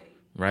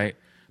 Right?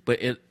 But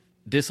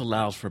this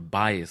allows for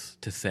bias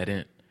to set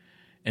in.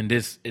 And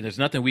there's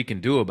nothing we can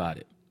do about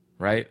it,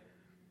 right?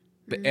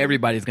 But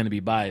everybody's going to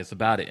be biased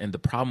about it. And the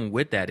problem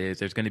with that is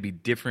there's going to be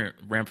different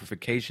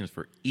ramifications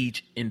for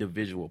each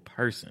individual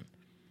person.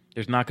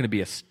 There's not going to be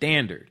a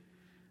standard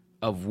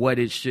of what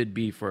it should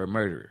be for a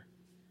murderer,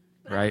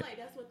 but right? I feel like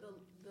that's what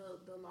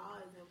the law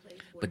is in place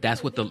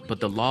for. But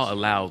the law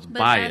allows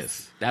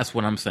bias. That's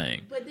what I'm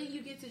saying. But then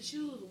you get to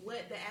choose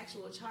what the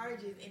actual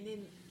charge is, and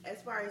then as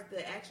far as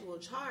the actual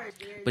charge,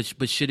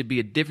 but should it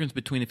be a difference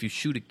between if you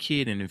shoot a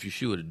kid and if you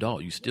shoot an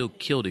adult? You still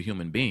killed a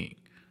human being.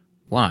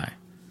 Why?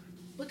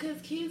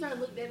 Because kids are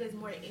looked at as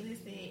more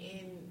innocent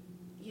and,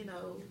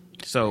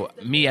 So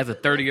me as a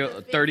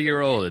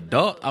 30-year-old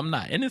adult, I'm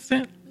not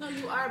innocent? No,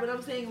 you are, but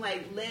I'm saying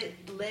like less,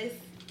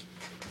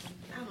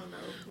 I don't know.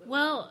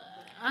 Well,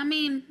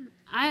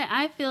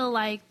 I feel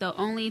like the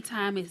only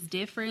time it's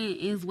different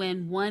is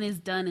when one is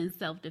done in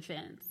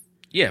self-defense.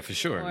 Yeah, for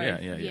sure.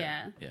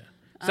 Yeah.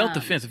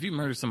 Self-defense, if you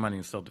murder somebody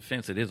in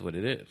self-defense, it is what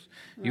it is.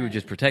 Right. You were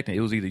just protecting.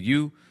 It was either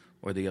you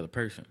or the other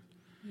person.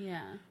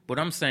 Yeah. What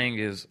I'm saying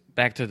is,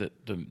 back to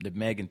the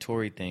Meg and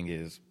Tory thing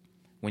is,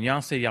 when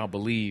y'all say y'all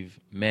believe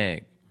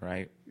Meg,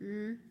 right?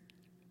 Mm-hmm.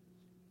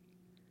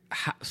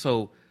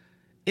 So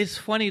it's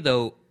funny,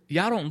 though,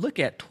 y'all don't look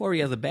at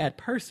Tory as a bad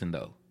person,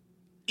 though.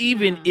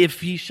 Even if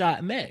he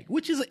shot Meg,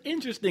 which is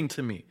interesting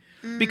to me.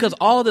 Mm-hmm. Because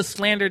all the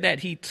slander that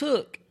he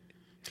took,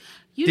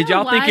 did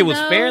y'all think it was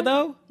fair,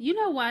 though? You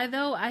know why,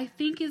 though? I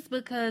think it's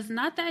because,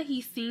 not that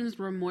he seems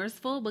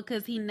remorseful,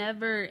 because he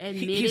never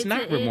admitted he's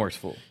not to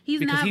remorseful.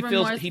 He's not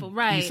remorseful,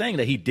 right. He's saying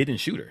that he didn't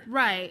shoot her.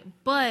 Right.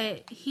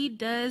 But he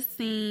does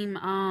seem,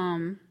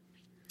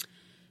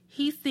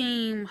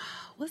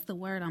 what's the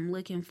word I'm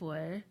looking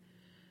for?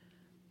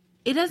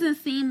 It doesn't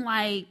seem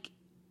like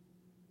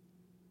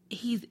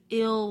he's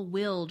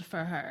ill-willed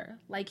for her.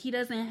 Like, he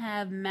doesn't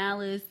have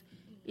malice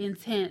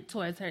intent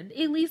towards her.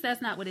 At least that's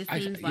not what it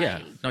seems like.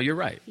 Yeah. No, you're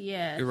right.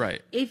 Yeah. You're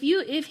right. If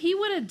he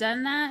would have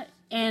done that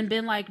and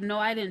been like, no,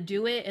 I didn't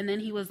do it, and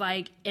then he was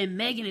like, and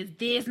Megan is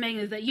this,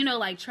 Megan is that,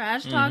 like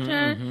trash talked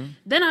her,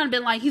 then I'd have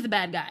been like, he's a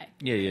bad guy.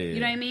 Yeah.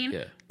 You know what I mean?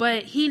 Yeah.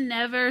 But he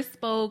never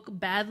spoke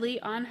badly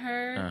on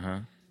her. Uh-huh.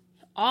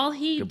 All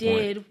he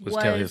did was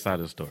tell his side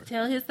of the story.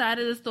 Tell his side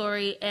of the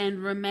story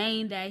and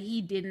remain that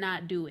he did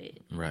not do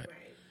it. Right.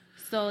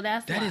 So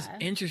that is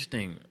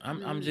interesting.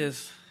 I'm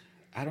just,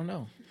 I don't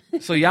know.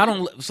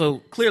 So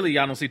clearly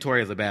y'all don't see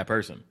Tory as a bad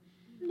person.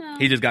 No.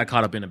 He just got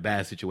caught up in a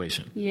bad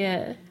situation.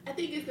 Yeah. I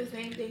think it's the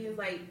same thing as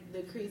like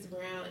the Chris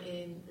Brown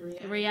and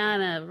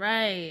Rihanna,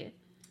 right.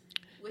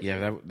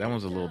 Yeah, that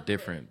one's a little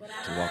different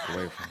to walk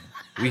away from.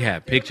 We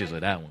had pictures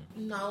of that one.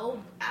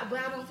 No, but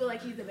I don't feel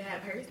like he's a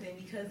bad person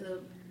because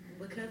of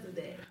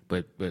that.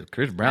 But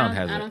Chris Brown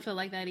I don't feel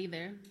like that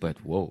either.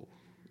 But whoa,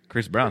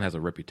 Chris Brown has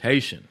a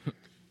reputation.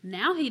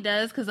 Now he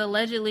does, because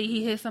allegedly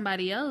he hit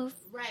somebody else.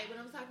 Right, but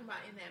I'm talking about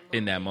in that moment.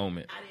 In that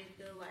moment. I didn't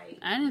feel like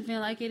I didn't feel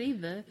like it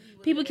either.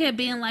 People kept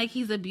being like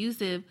he's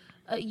abusive.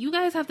 You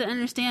guys have to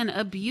understand,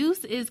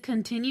 abuse is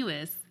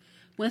continuous.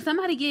 When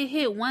somebody get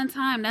hit one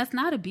time, that's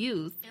not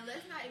abuse. And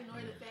let's not ignore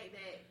the fact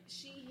that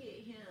she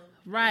hit him.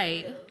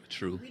 Right.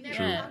 True. We never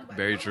True. talk about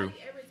Very that. true.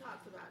 Nobody ever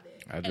talks about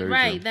that. That's very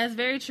Right, true. that's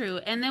very true.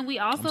 And then we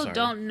also sorry.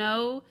 don't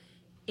know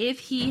if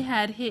he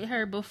had hit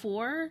her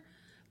before,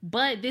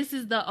 but this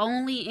is the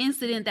only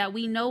incident that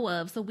we know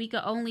of, so we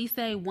could only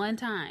say one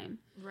time.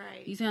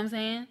 Right. You see what I'm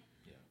saying?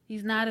 Yeah.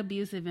 He's not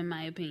abusive in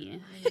my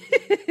opinion.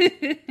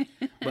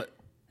 But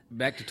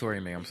back to Tory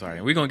May. I'm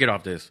sorry. We're gonna get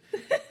off this.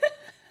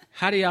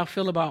 How do y'all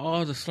feel about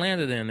all the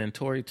slander then that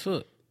Tory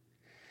took?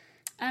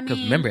 I Because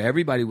mean, remember,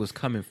 everybody was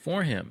coming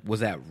for him. Was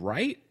that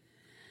right?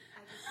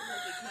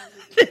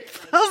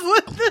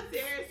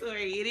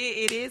 Territory.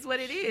 It is what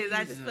it is.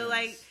 I just feel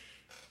like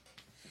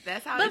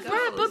that's how but it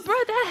goes. bro,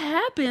 that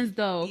happens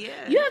though.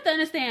 Yeah. You have to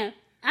understand.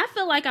 I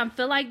feel like I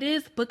feel like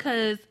this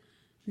because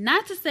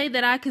not to say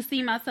that I could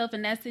see myself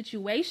in that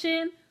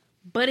situation,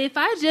 but if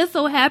I just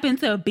so happen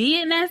to be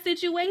in that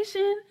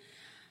situation,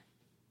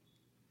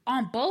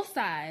 on both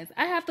sides,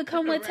 I have to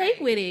come with take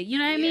Right. with it. You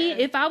know what I mean?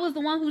 Yeah. If I was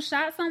the one who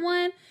shot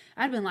someone,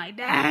 I'd been like,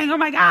 dang, oh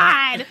my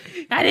God,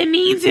 I didn't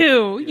mean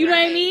to. You know what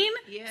I Right. mean?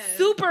 Yeah.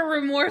 Super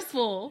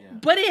remorseful. Yeah.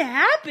 But it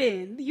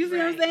happened. You see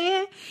what I'm Right.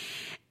 saying?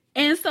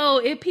 And so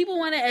if people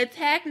want to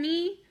attack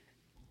me,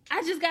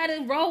 I just got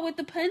to roll with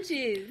the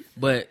punches.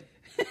 But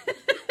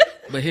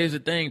here's the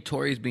thing: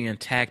 Tory's being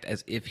attacked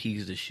as if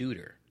he's the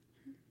shooter.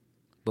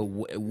 But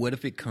what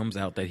if it comes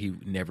out that he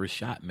never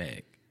shot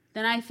Meg?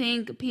 Then I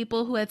think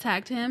people who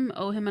attacked him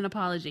owe him an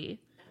apology.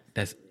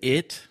 That's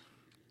it.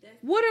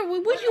 What do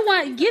you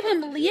want? Give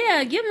him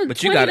But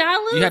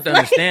 $20. you have to Like-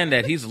 understand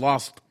that he's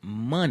lost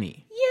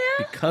money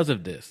Yeah. because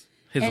of this.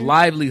 His And-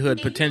 livelihood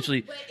And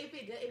potentially. But if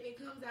it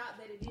comes out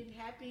that it didn't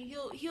happen,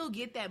 he'll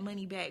get that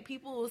money back.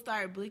 People will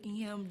start booking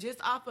him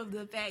just off of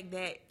the fact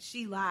that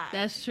she lied.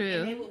 That's true.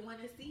 And they would want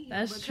to see him.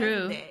 That's because true.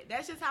 Of that.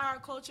 That's just how our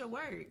culture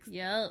works.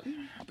 Yep.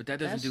 But that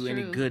doesn't That's do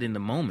any true. good in the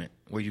moment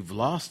where you've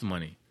lost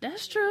money.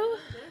 That's true.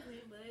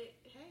 Doesn't, but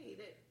hey,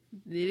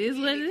 that It is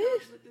what it is.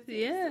 comes with the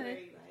Yeah.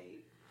 territory,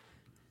 like,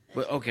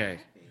 But okay,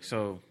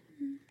 so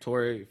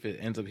Tory, if it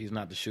ends up he's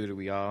not the shooter,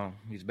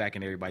 he's back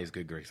in everybody's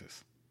good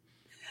graces.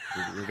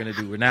 We're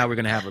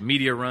gonna have a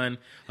media run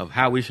of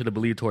how we should have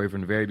believed Tory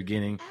from the very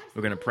beginning.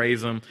 We're gonna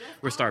praise him.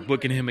 We'll start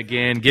booking him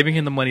again, giving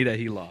him the money that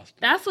he lost.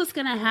 That's what's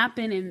gonna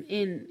happen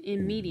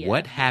in media.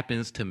 What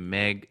happens to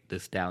Meg the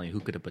Stallion,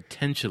 who could have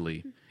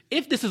potentially,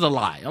 if this is a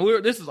lie,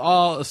 and this is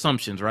all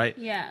assumptions, right?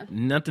 Yeah.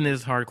 Nothing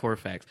is hardcore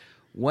facts.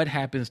 What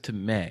happens to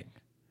Meg?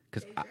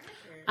 Because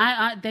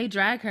They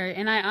drag her,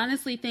 and I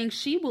honestly think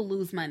she will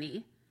lose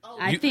money.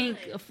 I You- think.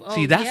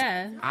 see, that's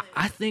yeah.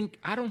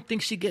 I don't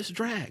think she gets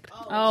dragged.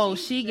 Oh,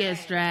 she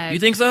gets dragged. You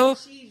think so?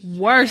 she's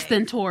Worse dragged.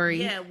 than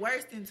Tory. Yeah,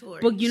 worse than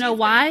Tory. But you know She's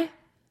why?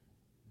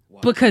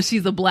 Because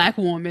she's a black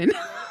woman.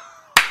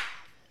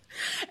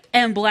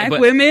 And black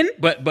women.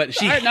 But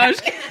she. Sorry, no, I'm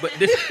just kidding. But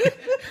this.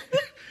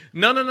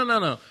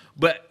 No.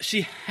 But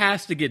she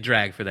has to get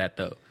dragged for that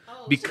though,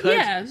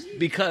 because Yeah.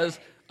 because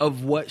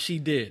of what she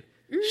did.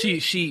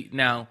 She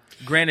now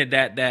granted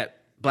that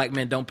black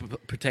men don't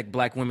protect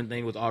black women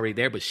thing was already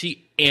there, but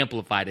she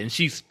amplified it, and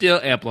she's still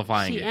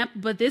amplifying it.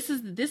 But this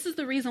is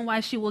the reason why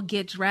she will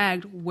get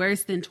dragged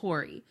worse than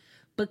Tory,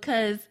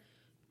 because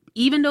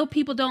even though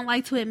people don't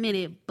like to admit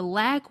it,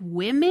 black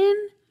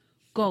women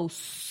go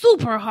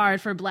super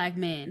hard for black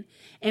men,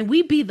 and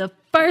we be the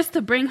first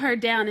to bring her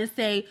down and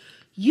say,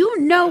 you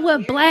know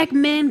what black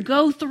men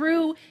go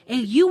through,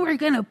 and you are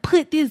gonna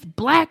put this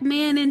black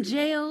man in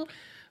jail.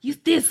 You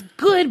this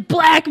good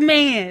black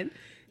man.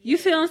 You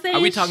see what I'm saying?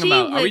 Are we talking She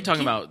about? Are we would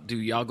talking get- about? Do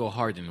y'all go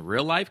hard in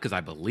real life? Because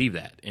I believe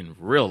that in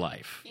real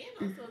life.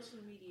 And on social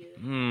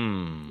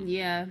media.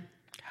 Yeah.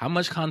 How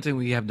much content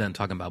we have done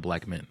talking about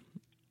black men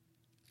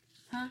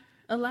Huh?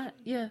 A lot.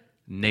 Yeah.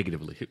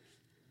 negatively?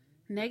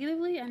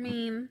 Negatively? I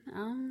mean,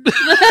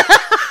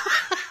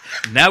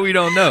 Now we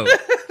don't know.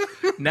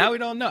 Now we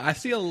don't know. I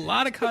see a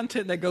lot of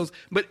content that goes,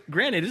 but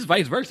granted, it's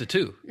vice versa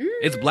too.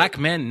 It's black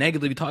men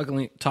negatively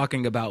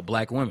talking about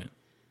black women.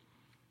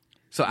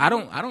 So I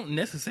don't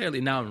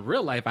necessarily now in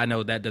real life. I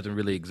know that doesn't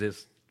really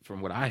exist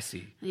from what I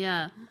see.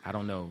 yeah. I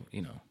don't know,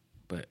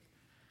 but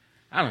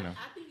I don't know.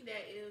 I think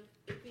that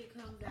if it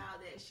comes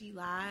out that she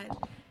lied,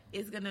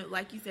 it's gonna,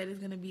 like you said,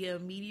 it's gonna be a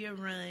media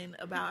run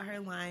about her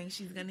lying.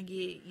 She's gonna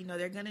get,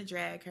 they're gonna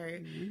drag her.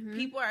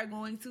 People are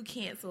going to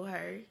cancel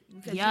her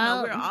because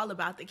Yup. we're all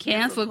about the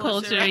Cancel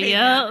culture, right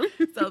yup.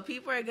 now. So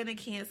people are gonna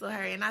cancel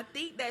her, and I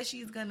think that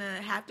she's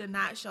gonna have to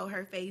not show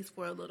her face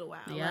for a little while.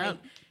 Yep. Like,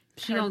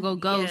 She gonna go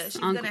ghost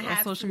she's on gonna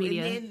have social to,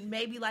 media. and then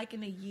maybe like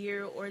in a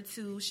year or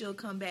two, she'll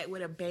come back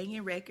with a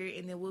banging record,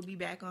 and then we'll be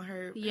back on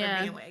her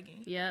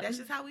bandwagon. Yep. That's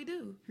just how we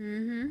do.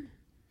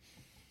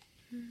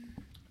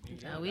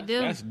 Yeah, we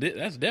do. That's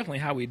definitely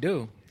how we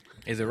do.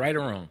 Is it right or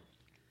wrong?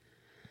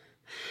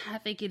 I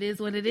think it is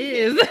what it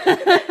is.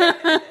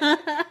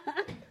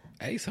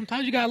 Hey,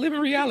 sometimes you gotta live in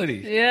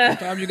reality. Yeah.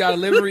 Sometimes you gotta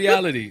live in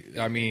reality.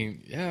 I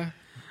mean, yeah.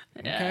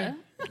 Okay.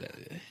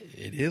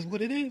 It is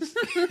what it is.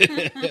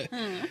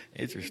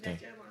 Interesting.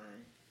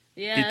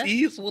 Yeah. It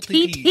is what it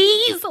is.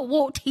 TTs,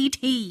 what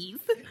TTs.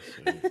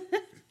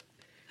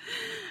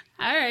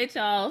 All right,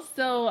 y'all.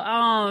 So,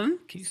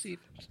 Can you see if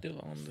I'm still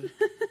on the...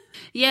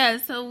 yeah,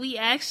 so we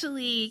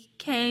actually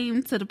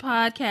came to the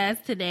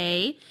podcast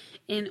today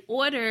in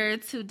order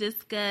to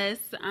discuss,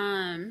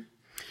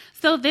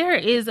 so there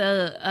is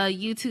a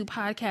YouTube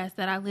podcast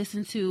that I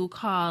listen to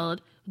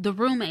called The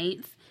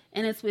Roommates,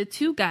 and it's with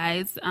two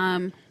guys,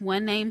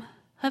 one named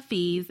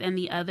Hafiz and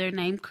the other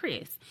named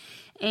Chris.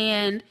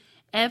 And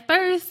at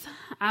first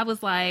I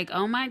was like,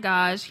 oh my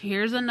gosh,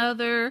 here's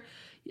another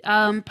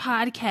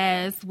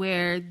podcast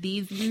where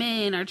these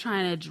men are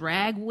trying to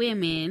drag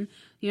women,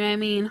 you know what I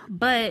mean?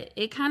 But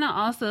it kind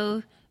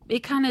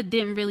of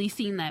didn't really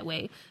seem that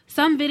way.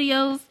 Some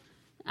videos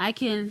I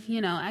can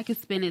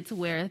spin it to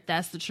where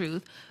that's the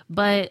truth.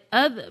 But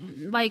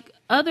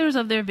others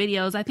of their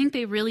videos, I think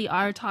they really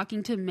are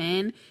talking to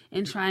men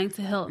and trying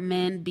to help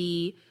men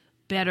be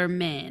better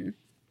men.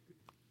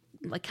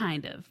 Like,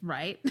 kind of,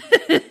 right?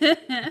 I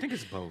think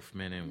it's both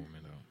men and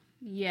women, though.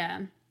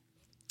 Yeah.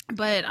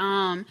 But,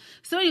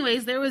 so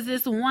anyways, there was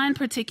this one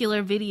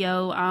particular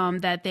video,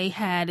 that they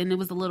had, and it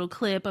was a little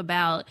clip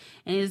about,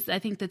 and I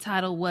think the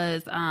title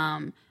was,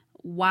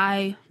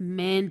 why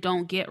men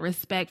don't get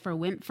respect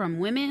from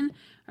women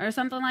or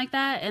something like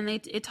that. And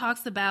it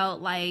talks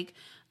about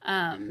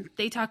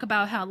they talk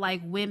about how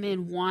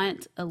women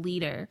want a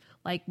leader.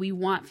 Like, we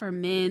want for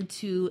men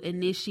to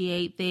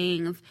initiate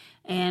things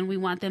and we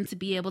want them to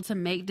be able to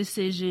make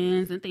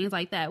decisions and things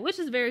like that, which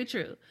is very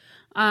true.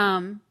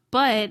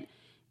 But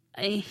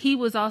he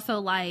was also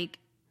like,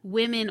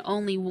 women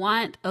only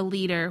want a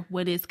leader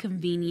when it's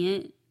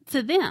convenient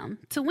to them,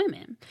 to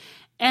women.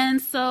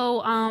 And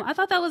so I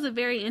thought that was a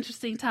very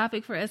interesting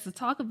topic for us to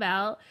talk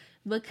about,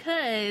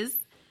 because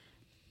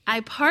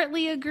I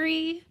partly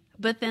agree,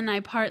 but then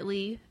I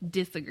partly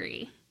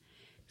disagree.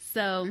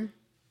 So,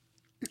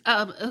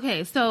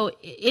 okay. So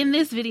in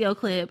this video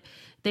clip,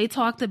 they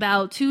talked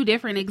about two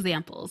different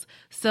examples.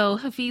 So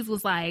Hafiz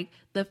was like,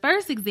 the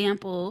first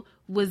example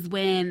was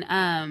when,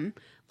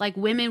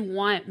 women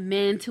want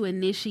men to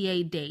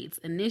initiate dates,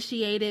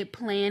 initiate it,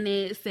 plan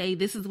it, say,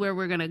 this is where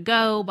we're going to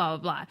go, blah,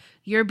 blah, blah.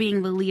 You're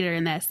being the leader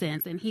in that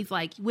sense. And he's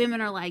like,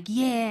 women are like,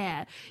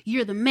 yeah,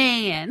 you're the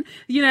man.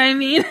 You know what I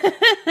mean?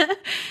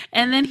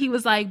 And then he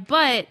was like,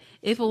 but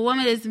if a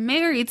woman is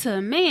married to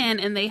a man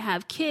and they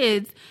have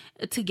kids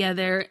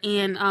together,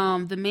 and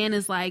the man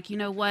is like, you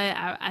know what,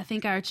 I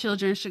think our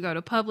children should go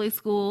to public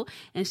school,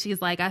 and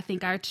she's like, I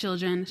think our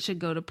children should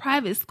go to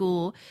private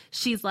school.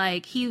 She's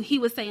like, he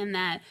was saying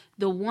that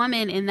the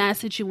woman in that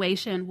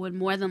situation would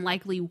more than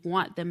likely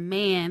want the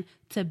man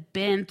to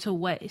bend to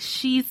what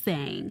she's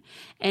saying,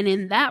 and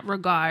in that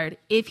regard,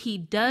 if he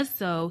does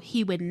so,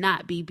 he would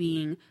not be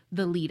being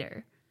the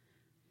leader.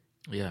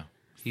 Yeah,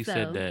 he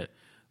said that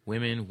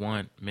women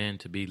want men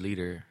to be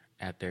leader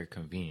at their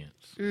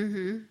convenience.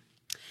 Mm-hmm.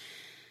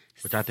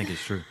 Which I think is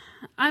true.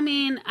 I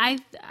mean, I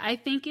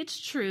think it's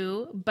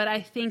true, but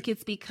I think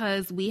it's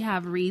because we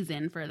have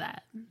reason for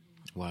that.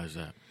 Why is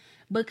that?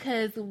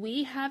 Because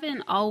we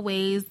haven't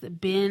always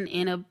been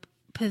in a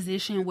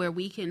position where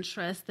we can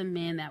trust the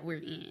men that we're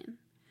in.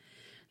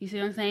 You see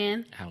what I'm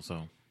saying? How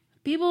so?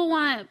 People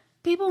want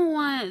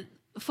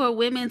for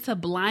women to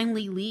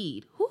blindly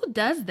lead. Who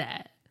does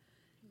that?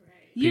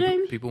 Right. You know what I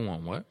mean? People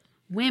want what?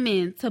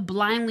 Women to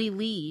blindly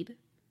lead.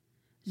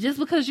 Just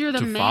because you're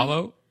the man. To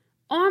follow?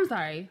 Oh, I'm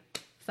sorry.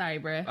 Sorry,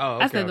 bruh. Oh,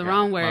 okay, I said the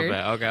wrong word. My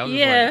bad. Okay, I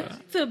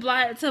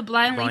was to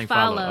blindly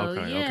follow.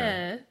 Okay,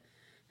 yeah.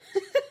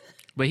 Okay.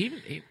 But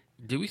he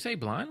did we say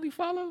blindly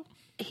follow?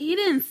 He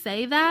didn't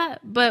say that,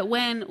 but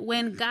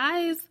when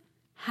guys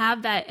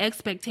have that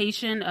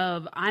expectation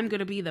of, I'm going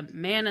to be the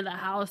man of the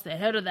house, the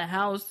head of the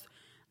house,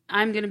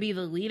 I'm going to be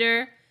the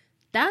leader,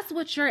 that's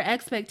what your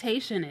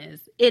expectation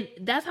is.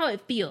 That's how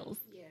it feels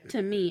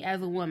to me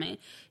as a woman.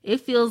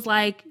 It feels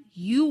like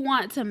you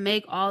want to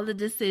make all the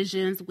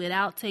decisions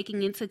without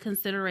taking into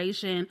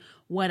consideration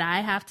what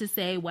I have to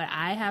say, what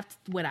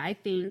I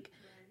think,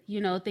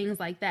 things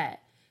like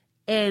that.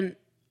 And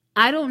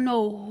I don't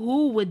know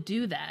who would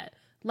do that.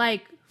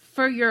 Like,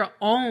 for your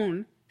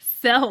own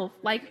self.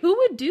 Like, who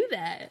would do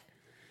that?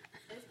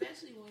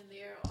 Especially when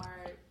there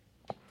are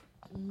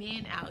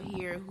men out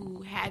here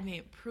who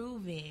haven't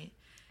proven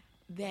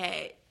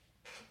that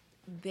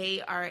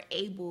they are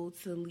able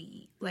to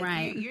lead. Like,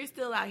 right. You're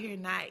still out here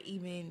not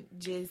even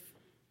just,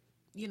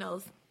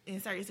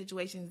 in certain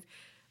situations,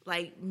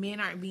 like, men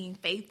aren't being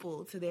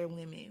faithful to their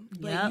women.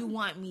 But you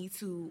want me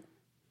to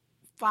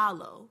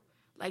follow.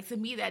 Like, to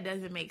me, that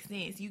doesn't make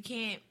sense. You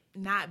can't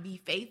not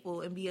be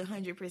faithful and be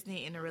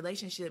 100% in a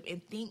relationship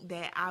and think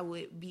that I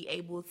would be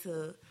able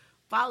to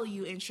follow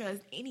you and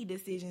trust any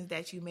decisions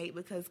that you make,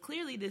 because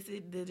clearly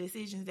the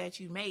decisions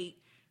that you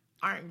make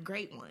aren't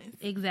great ones.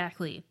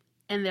 Exactly.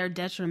 And they're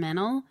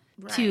detrimental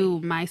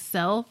to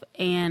myself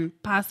and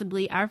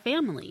possibly our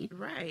family.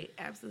 Right.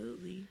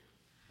 Absolutely.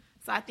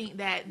 So I think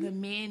that the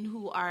men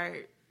who are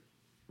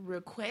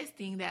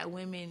requesting that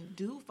women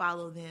do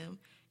follow them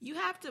you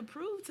have to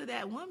prove to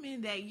that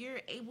woman that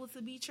you're able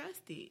to be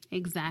trusted.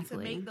 Exactly.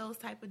 To make those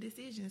type of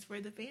decisions for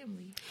the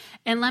family.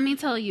 And let me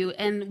tell you,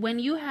 and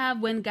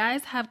when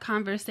guys have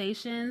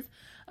conversations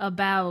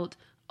about,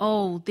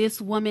 oh,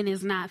 this woman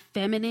is not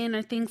feminine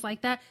or things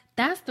like that,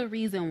 that's the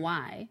reason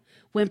why.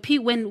 When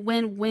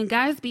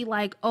guys be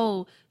like,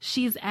 oh,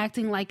 she's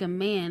acting like a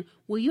man,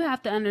 well, you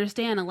have to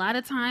understand, a lot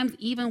of times,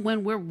 even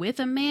when we're with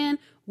a man,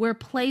 we're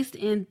placed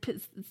in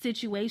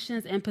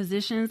situations and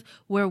positions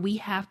where we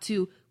have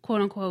to,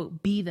 quote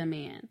unquote, be the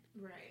man.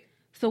 Right.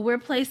 So we're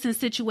placed in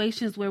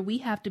situations where we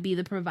have to be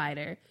the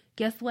provider.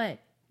 Guess what?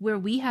 Where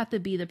we have to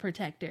be the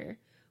protector.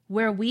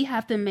 Where we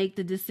have to make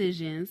the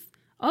decisions.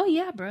 Oh,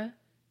 yeah, bruh.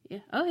 Yeah.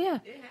 Oh, yeah.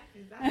 It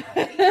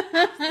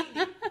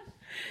happens.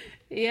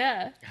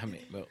 Yeah. I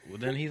mean, well,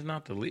 then he's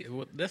not the lead.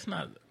 Well, that's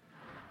not.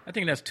 I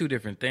think that's two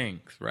different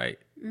things, right?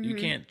 Mm-hmm. You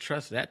can't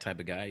trust that type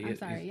of guy. I'm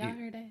sorry, y'all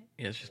heard that?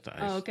 Yeah, it's just.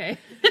 Oh, okay.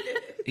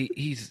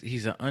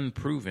 he's an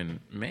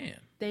unproven man.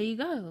 There you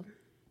go.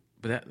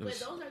 But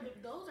those are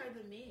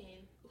the men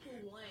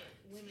who want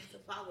women to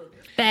follow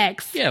them.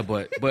 Facts. Yeah,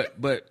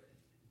 but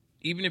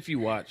even if you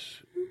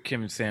watch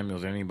Kevin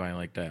Samuels or anybody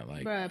like that,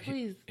 like, bruh,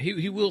 please.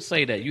 He will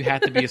say that you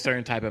have to be a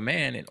certain type of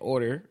man in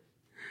order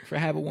for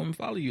have a woman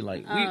follow you.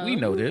 Like we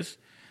know this.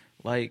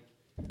 Like,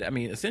 I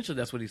mean, essentially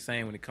that's what he's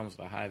saying when it comes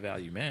to a high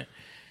value man.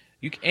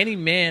 Any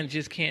man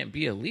just can't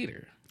be a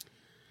leader.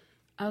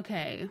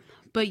 Okay,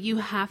 but you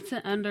have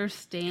to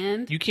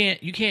understand. You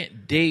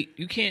can't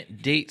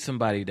date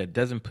somebody that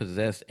doesn't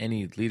possess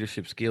any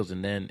leadership skills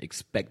and then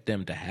expect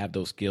them to have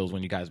those skills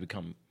when you guys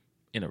become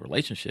in a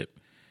relationship.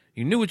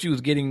 You knew what you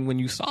was getting when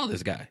you saw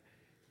this guy.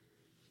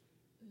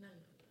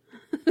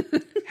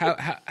 No.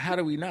 How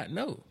do we not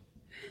know?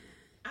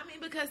 I mean,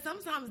 because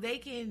sometimes they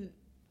can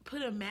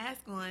put a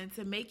mask on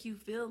to make you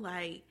feel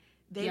like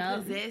they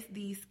possess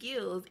these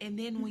skills, and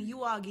then when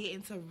you all get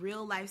into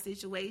real life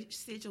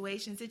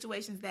situations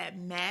that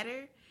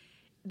matter,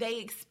 they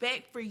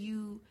expect for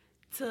you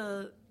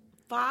to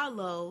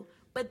follow,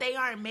 but they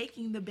aren't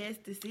making the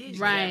best decisions.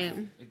 Right.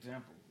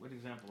 What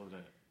example of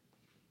that?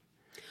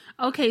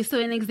 Okay, so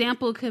an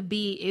example could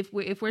be if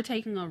we're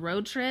taking a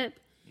road trip.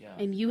 Yeah.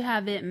 And you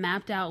have it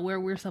mapped out where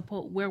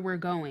we're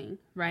going,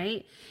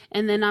 right?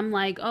 And then I'm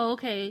like, oh,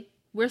 okay,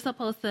 we're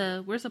supposed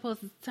to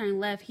turn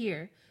left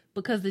here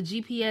because the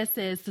GPS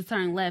says to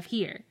turn left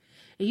here.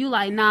 And you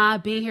like, nah,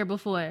 I've been here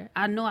before.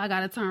 I know I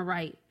gotta turn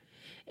right.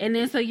 And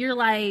then so you're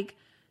like,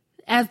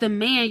 as the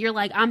man, you're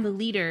like, I'm the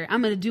leader.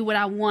 I'm gonna do what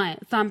I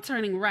want. So I'm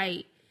turning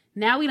right.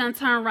 Now we done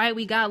turn right,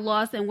 we got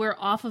lost, and we're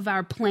off of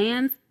our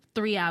plans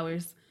 3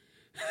 hours.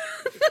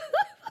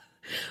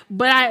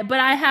 But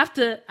I have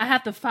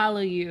to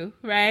follow you,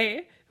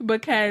 right?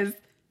 Because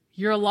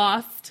you're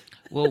lost.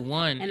 Well,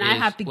 and I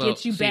have to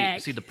get you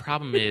back. See, the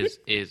problem is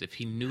if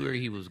he knew where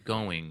he was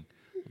going,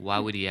 why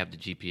would he have the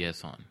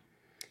GPS on?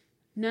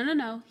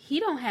 No. He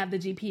don't have the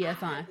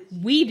GPS on.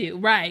 We do,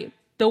 right?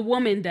 The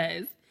woman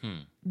does.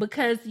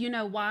 Because you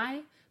know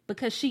why?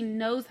 Because she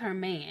knows her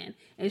man,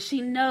 and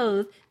she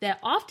knows that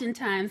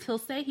oftentimes he'll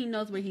say he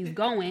knows where he's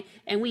going,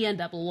 and we end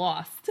up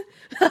lost.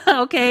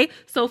 Okay,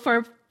 so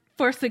for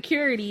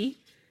security,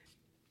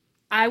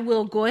 I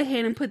will go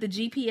ahead and put the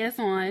GPS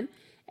on,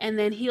 and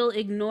then he'll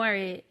ignore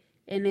it,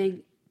 and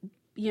then,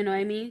 you know what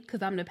I mean?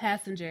 Because I'm the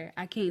passenger.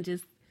 I can't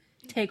just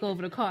take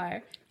over the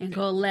car and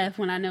go left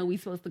when I know we're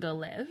supposed to go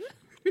left.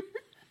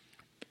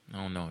 I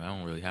don't know. I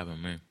don't really have a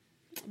man.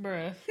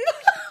 Bruh.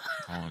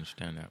 I don't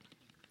understand that.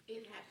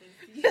 It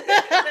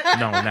happens.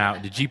 No, now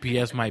the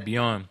GPS might be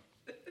on,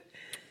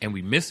 and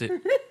we miss it.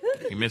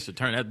 We missed a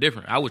turn. That's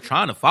different. I was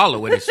trying to follow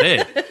what it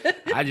said.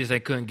 I just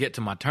couldn't get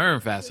to my turn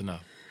fast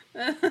enough.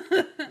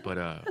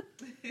 But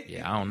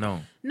yeah, I don't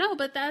know. No,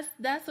 but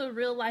that's a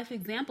real life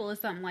example of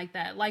something like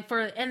that. Like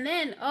and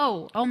then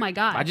oh my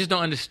God. I just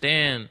don't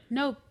understand.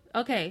 No,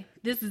 okay,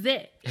 this is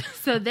it.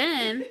 So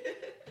then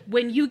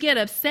when you get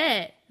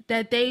upset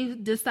that they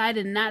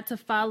decided not to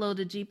follow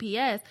the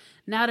GPS,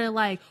 now they're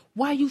like,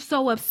 why are you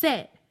so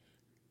upset?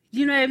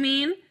 You know what I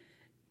mean?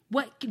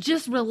 What?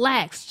 Just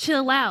relax,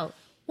 chill out.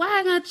 Why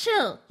I gonna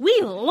chill?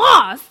 We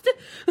lost.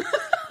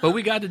 But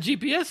we got the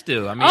GPS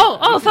still. I mean,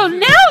 so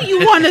now you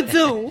want to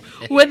do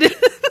what?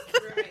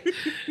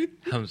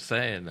 I'm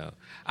saying though,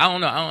 I don't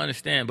know. I don't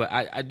understand, but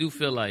I do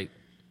feel like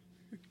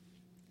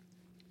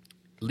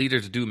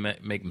leaders do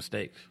make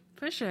mistakes.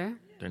 For sure.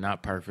 They're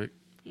not perfect.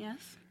 Yes.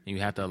 You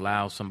have to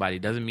allow somebody.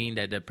 Doesn't mean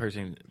that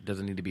person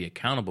doesn't need to be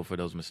accountable for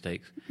those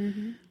mistakes.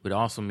 Mm-hmm. But it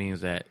also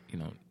means that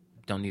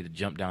don't need to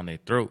jump down their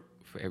throat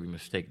for every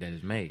mistake that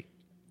is made.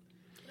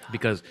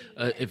 Because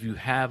if you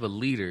have a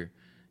leader,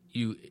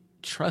 you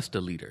trust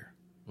a leader,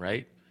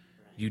 right?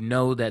 You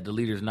know that the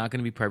leader is not going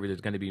to be perfect.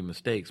 There's going to be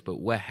mistakes. But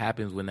what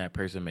happens when that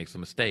person makes a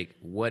mistake?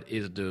 What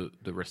is the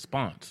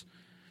response?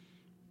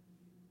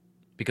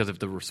 Because if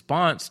the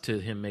response to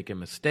him making a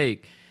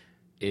mistake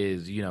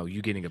is,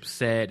 you getting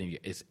upset and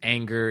it's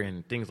anger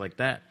and things like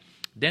that,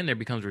 then there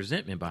becomes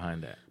resentment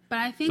behind that. But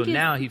I think so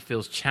now he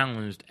feels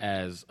challenged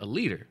as a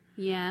leader.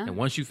 Yeah. And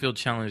once you feel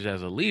challenged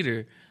as a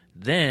leader,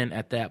 then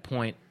at that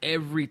point,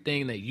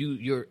 everything that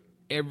your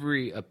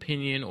every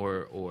opinion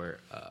or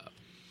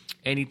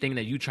anything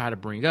that you try to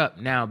bring up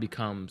now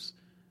becomes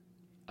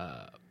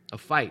a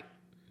fight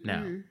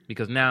now,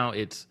 because now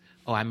it's,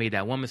 oh, I made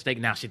that one mistake.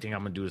 Now she think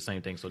I'm gonna do the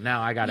same thing. So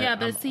now I gotta.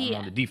 I'm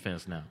on the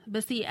defense now.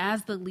 But see,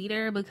 as the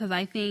leader, because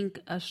I think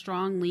a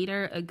strong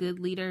leader, a good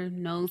leader,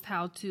 knows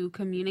how to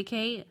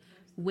communicate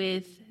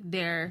with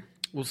their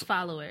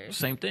followers.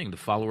 Same thing. The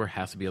follower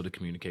has to be able to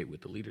communicate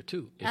with the leader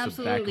too. It's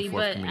Absolutely, a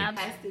back and forth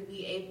has to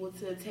be able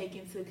to take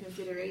into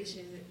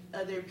consideration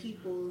other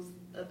people's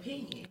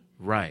opinion.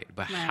 Right,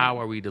 but how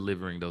are we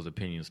delivering those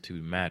opinions to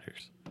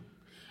matters?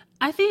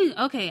 I think,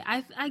 okay,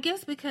 I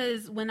guess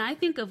because when I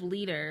think of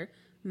leader,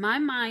 my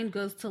mind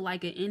goes to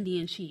like an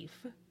Indian chief.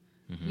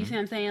 You see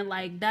what I'm saying?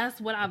 Like,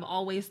 that's what I've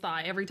always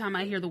thought every time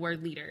I hear the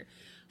word leader.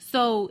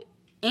 So,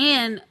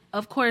 and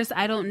of course,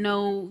 I don't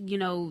know,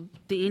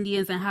 the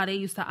Indians and how they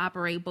used to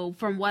operate, but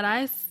from what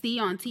I see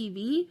on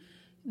TV,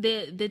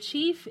 the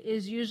chief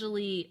is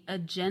usually a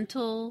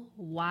gentle,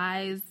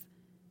 wise,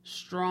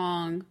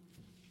 strong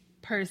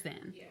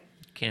person. Yeah.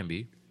 Can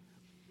be.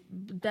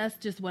 That's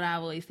just what I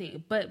always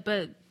think. But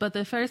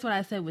the first one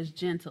I said was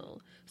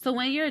gentle. So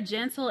when you're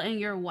gentle and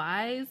you're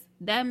wise,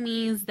 that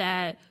means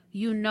that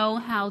you know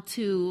how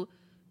to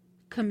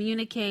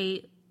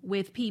communicate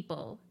with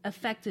people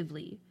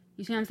effectively.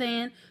 You see what I'm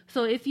saying?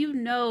 So if you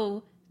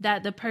know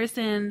that the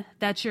person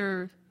that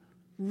you're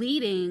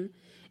leading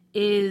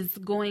is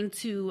going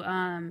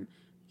to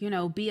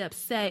be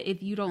upset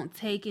if you don't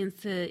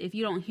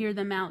hear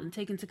them out and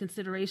take into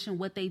consideration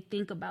what they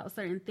think about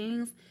certain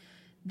things,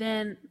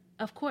 then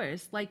of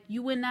course, like,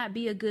 you would not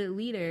be a good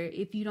leader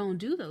if you don't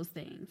do those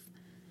things.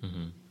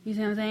 You see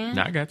what I'm saying?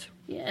 No, I got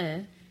you. Yeah.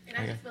 And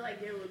I just feel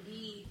like there would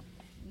be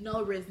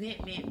no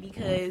resentment,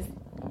 because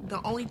the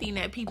only thing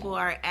that people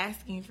are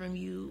asking from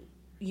you,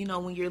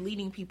 when you're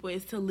leading people,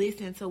 is to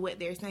listen to what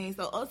they're saying.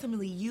 So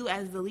ultimately, you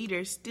as the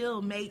leader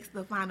still makes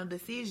the final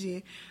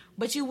decision,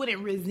 but you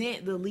wouldn't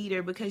resent the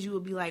leader, because you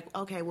would be like,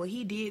 okay, well,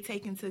 he did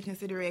take into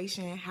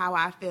consideration how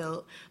I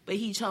felt, but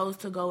he chose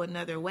to go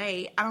another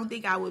way. I don't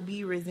think I would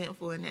be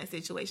resentful in that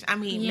situation. I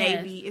mean,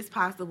 maybe it's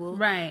possible.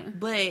 Right.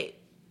 But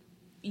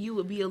you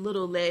would be a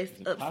little less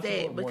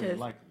upset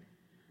because...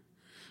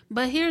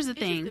 But here's the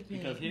thing.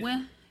 Because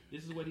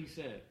this is what he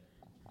said.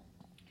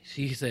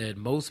 He said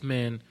most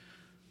women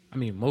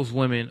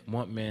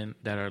want men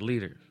that are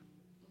leaders,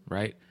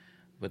 right?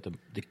 But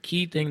the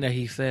key thing that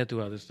he said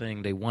throughout this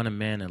thing, they want a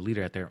man, a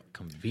leader at their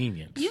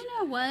convenience. You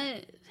know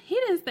what? He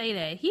didn't say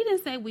that. He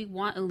didn't say we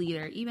want a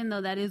leader, even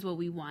though that is what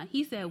we want.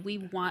 He said we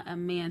want a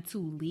man to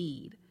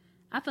lead.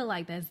 I feel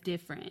like that's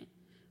different,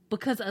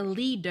 because a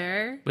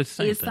leader is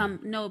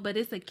but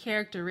it's a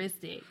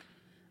characteristic.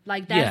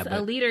 Like,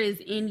 a leader is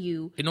in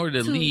you. In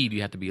order to lead,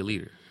 you have to be a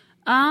leader.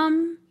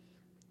 Some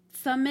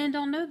men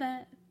don't know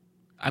that.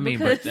 I mean,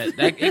 but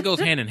that it goes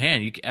hand in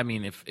hand.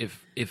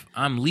 If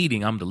I'm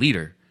leading, I'm the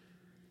leader.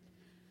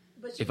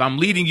 If I'm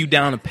leading you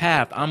down a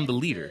path, I'm the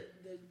leader.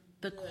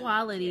 The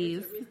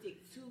qualities.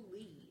 Characteristics to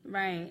lead.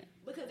 Right.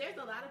 Because there's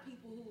a lot of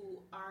people who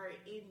are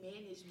in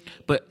management.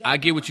 But I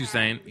get what you're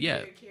saying.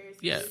 Yeah.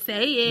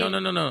 Say it.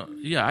 No.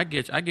 Yeah, I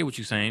get what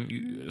you're saying.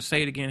 You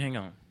say it again. Hang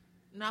on.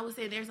 No, I would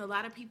say there's a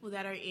lot of people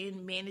that are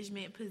in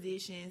management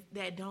positions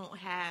that don't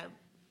have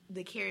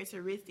the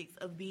characteristics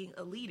of being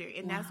a leader,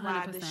 and that's 100%.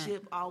 Why the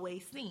ship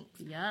always sinks.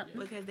 Yep.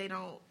 Because they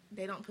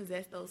don't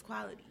possess those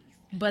qualities.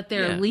 But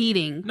they're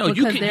leading. No,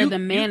 because they're the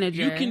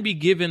manager. You can be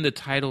given the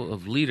title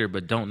of leader,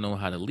 but don't know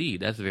how to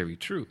lead. That's very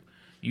true.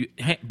 You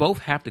both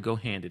have to go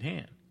hand in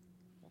hand.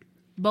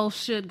 Both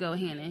should go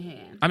hand in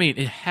hand. I mean,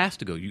 it has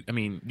to go. You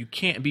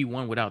can't be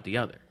one without the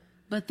other.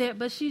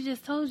 But she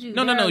just told you.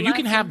 No. You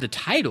can have the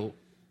title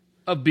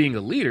of being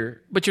a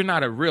leader, but you're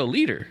not a real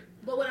leader.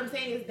 But what I'm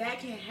saying is that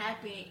can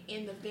happen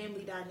in the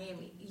family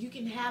dynamic. You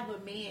can have a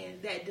man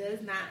that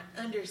does not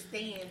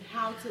understand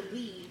how to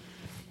lead,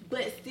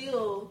 but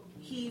still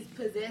he's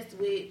possessed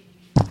with...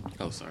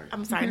 Oh, sorry.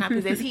 I'm sorry, not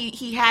possessed.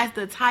 He has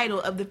the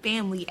title of the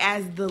family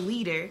as the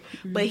leader,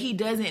 but he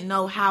doesn't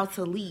know how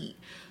to lead.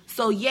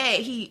 So, yeah,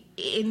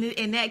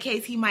 in that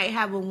case, he might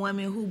have a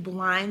woman who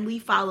blindly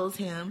follows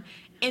him,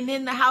 and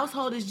then the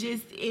household is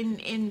just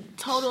in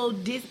total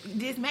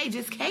dismay,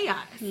 just chaos.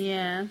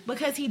 Yeah.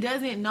 Because he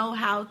doesn't know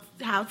how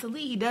to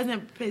lead. He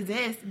doesn't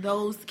possess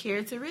those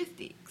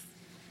characteristics.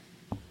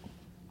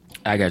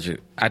 I got you.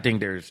 I think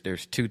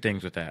there's two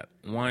things with that.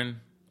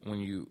 One,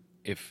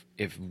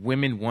 if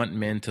women want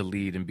men to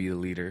lead and be the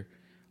leader,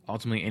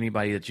 ultimately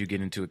anybody that you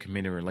get into a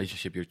committed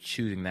relationship, you're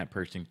choosing that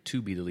person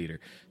to be the leader.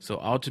 So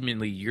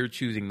ultimately you're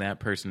choosing that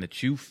person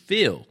that you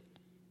feel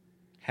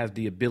has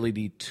the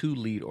ability to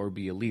lead or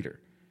be a leader.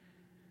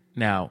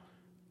 Now,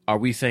 are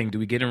we saying, do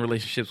we get in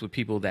relationships with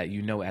people that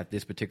at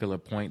this particular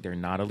point they're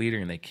not a leader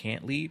and they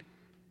can't lead?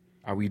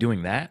 Are we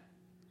doing that?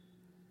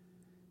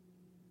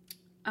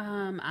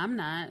 I'm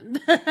not.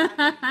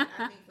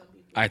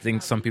 I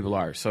think some people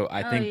are. So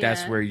I think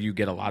that's where you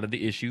get a lot of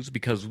the issues,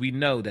 because we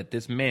know that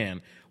this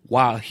man,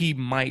 while he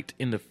might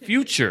in the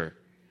future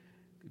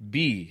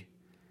be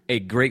a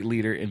great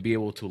leader and be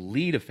able to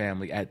lead a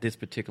family at this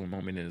particular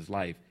moment in his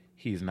life,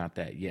 he's not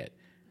that yet.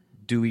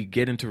 do we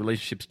get into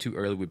relationships too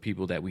early with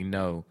people that we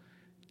know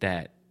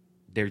that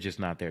they're just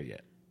not there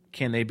yet?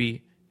 Can they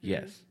be?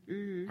 Yes.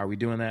 Are we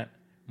doing that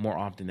more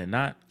often than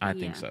not? I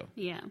think so.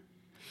 Yeah.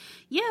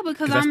 Yeah,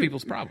 because that's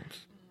people's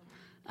problems.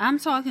 I'm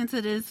talking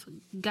to this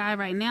guy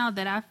right now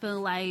that I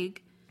feel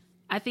like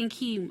I think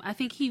he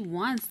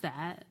wants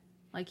that.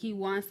 Like, he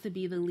wants to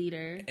be the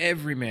leader.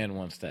 Every man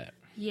wants that.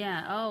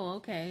 Yeah. Oh,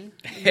 okay.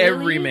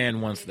 Every Really? man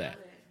wants that.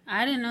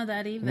 I didn't know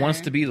that either. Wants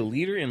to be the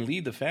leader and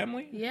lead the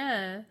family?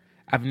 Yeah.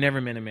 I've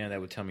never met a man that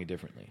would tell me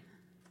differently.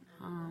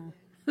 Oh.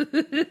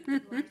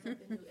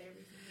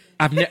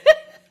 I've never.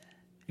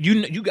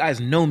 You guys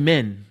know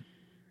men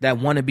that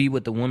want to be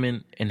with the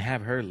woman and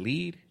have her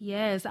lead.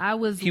 Yes, I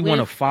was. He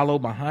want to follow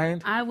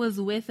behind. I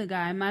was with a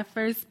guy. My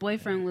first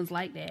boyfriend was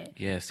like that.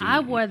 Yes, I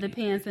wore the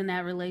pants in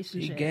that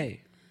relationship. He gay,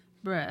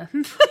 bruh.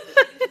 It's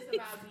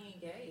about being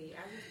gay.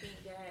 I just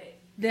think that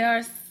there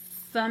are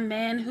some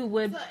men who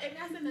would. So, and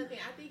that's another thing.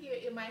 I think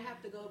it might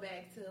have to go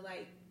back to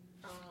like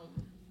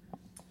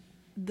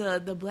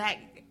the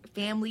black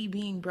family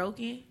being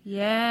broken.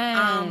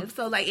 Yeah.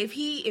 So like if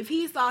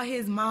he saw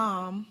his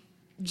mom,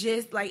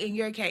 just like in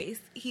your case,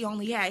 he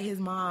only had his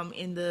mom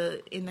in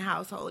the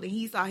household, and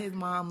he saw his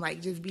mom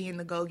like just being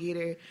the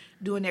go-getter,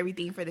 doing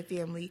everything for the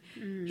family.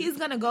 He's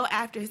gonna go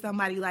after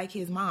somebody like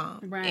his mom,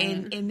 right?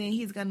 And then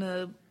he's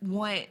gonna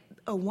want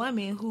a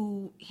woman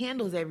who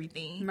handles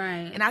everything,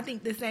 right? And I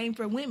think the same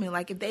for women.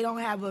 Like if they don't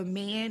have a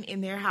man in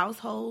their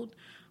household,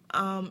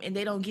 and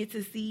they don't get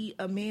to see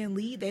a man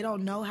lead, they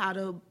don't know how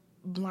to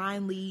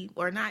blindly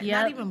or not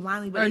even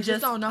blindly, but they just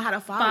don't know how to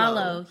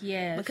follow.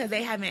 Yes, because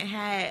they haven't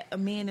had a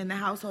man in the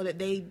household that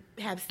they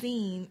have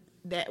seen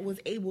that was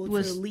able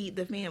to lead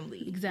the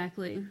family.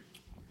 Exactly.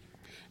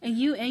 And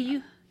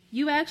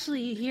you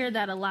actually hear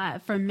that a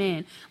lot from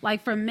men.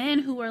 Like for men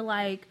who are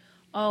like,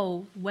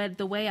 oh,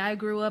 the way I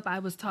grew up, I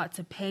was taught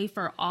to pay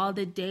for all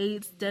the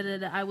dates.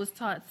 I was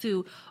taught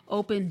to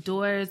open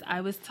doors.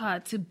 I was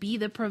taught to be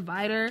the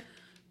provider.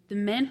 The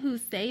men who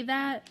say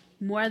that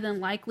more than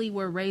likely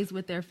were raised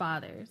with their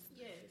fathers.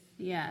 Yes.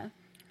 Yeah.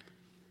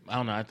 I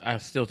don't know. I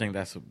still think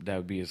that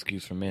would be an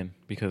excuse for men,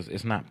 because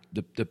it's not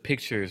the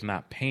picture is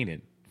not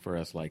painted for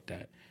us like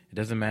that. It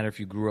doesn't matter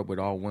if you grew up with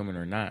all women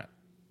or not.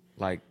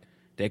 Like,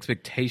 the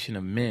expectation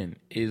of men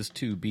is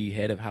to be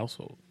head of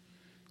household.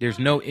 There's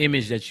no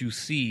image that you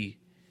see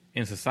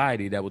in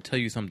society that will tell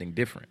you something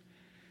different.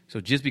 So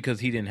just because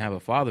he didn't have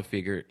a father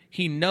figure,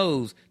 he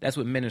knows that's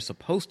what men are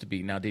supposed to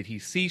be. Now, did he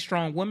see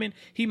strong women?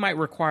 He might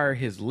require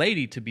his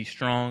lady to be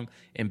strong,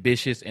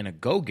 ambitious, and a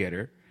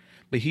go-getter,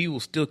 but he will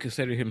still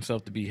consider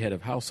himself to be head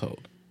of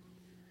household.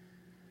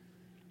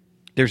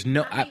 There's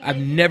no, I've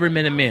never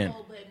met a man.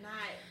 But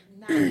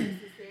not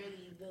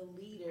necessarily the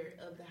leader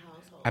of the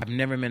household. I've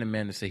never met a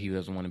man to say he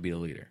doesn't want to be a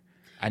leader.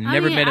 I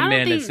never met a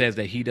man that says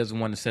that he doesn't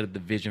want to set up the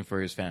vision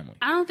for his family.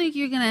 I don't think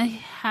you're going to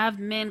have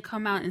men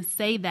come out and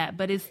say that,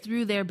 but it's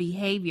through their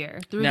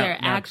behavior, through their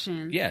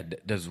actions. Yeah.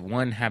 Does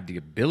one have the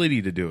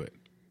ability to do it?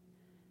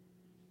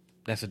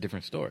 That's a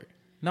different story.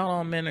 Not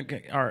all men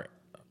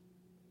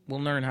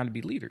will learn how to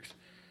be leaders.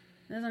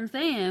 That's what I'm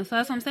saying. So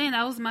that's what I'm saying.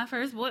 That was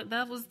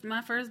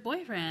my first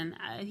boyfriend.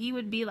 I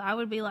would be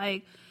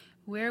like,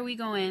 where are we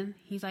going?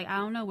 He's like, I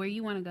don't know. Where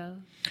you want to go?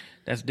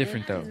 That's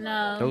different, though.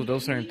 No.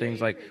 Those certain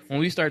things, like when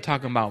we start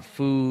talking about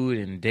food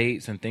and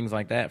dates and things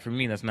like that, for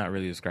me, that's not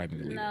really describing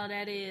the leader. No,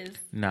 that is.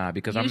 Nah,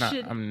 because I'm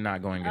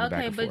not going back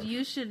and forth. Okay, but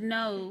you should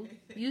know.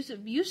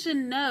 You should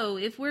know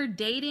if we're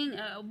dating,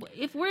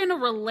 if we're in a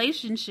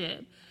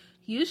relationship.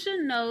 You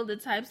should know the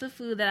types of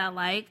food that I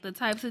like, the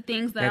types of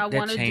things that I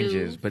want to do. That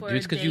changes, but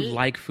just because you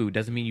like food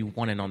doesn't mean you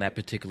want it on that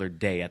particular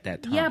day at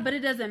that time. Yeah, but it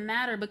doesn't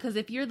matter, because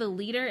if you're the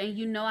leader and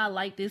you know I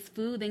like this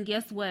food, then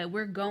guess what?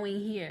 We're going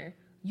here.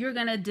 You're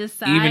going to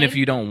decide. Even if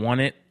you don't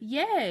want it?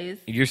 Yes.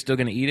 You're still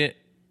going to eat it?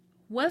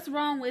 What's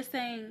wrong with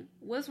saying,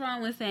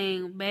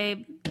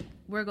 babe,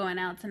 we're going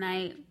out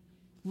tonight.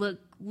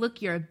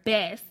 Look your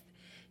best.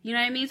 You know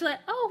what I mean? So like,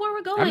 oh, where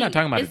we're going? I'm not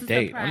talking about a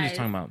date. I'm just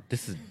talking about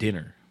this is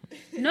dinner.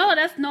 No,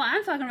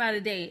 I'm talking about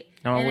a date.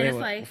 No, wait,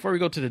 like, before we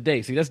go to the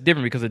date, see, that's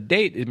different, because a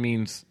date, it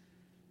means...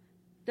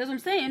 That's what I'm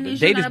saying. It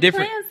means you're going to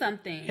plan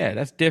something. Yeah,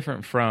 that's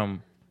different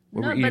from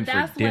what we're eating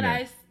for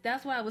dinner.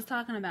 That's what I was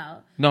talking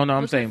about. No,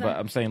 I'm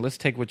saying let's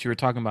take what you were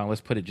talking about and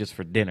let's put it just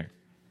for dinner.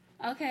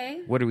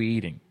 Okay. What are we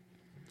eating?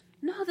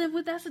 No,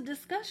 that's a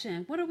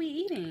discussion. What are we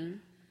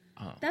eating?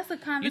 That's a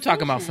conversation. You're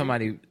talking about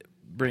somebody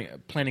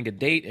planning a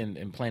date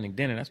and planning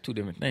dinner. That's two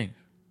different things.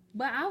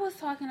 But I was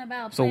talking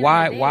about. So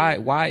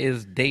why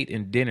is date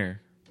and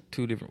dinner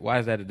two different? Why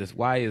is that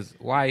why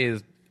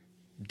is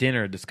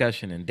dinner a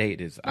discussion and date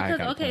is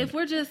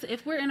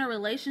if we're in a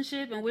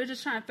relationship and we're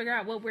just trying to figure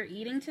out what we're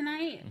eating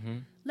tonight,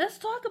 let's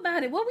talk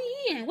about it. What we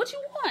eating? What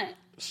you want?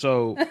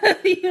 So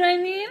you know what I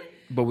mean?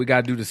 But we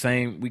gotta do the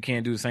same. We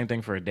can't do the same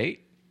thing for a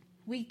date.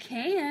 We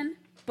can.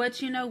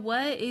 But you know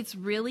what? It's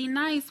really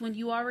nice when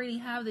you already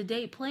have the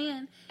date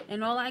planned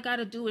and all I got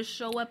to do is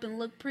show up and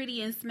look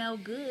pretty and smell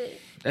good.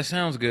 That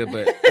sounds good,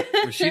 but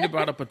Rashida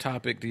brought up a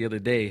topic the other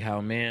day,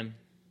 how, man,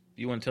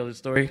 you want to tell this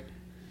story?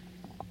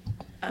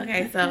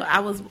 Okay, so I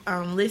was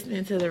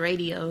listening to the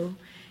radio,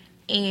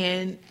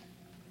 and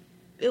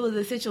it was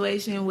a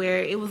situation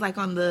where it was like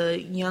on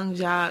the Young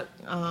Jock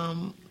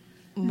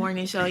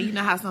morning show. You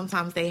know how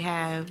sometimes they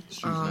have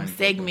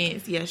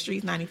segments. Yeah,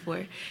 Streets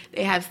 94.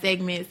 They have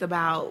segments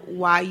about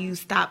why you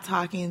stop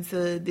talking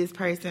to this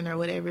person or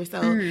whatever.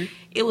 So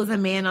it was a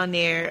man on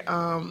there.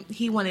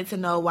 He wanted to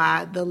know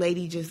why the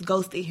lady just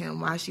ghosted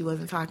him, why she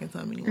wasn't talking to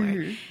him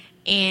anymore.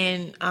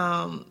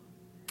 And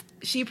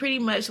she pretty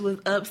much was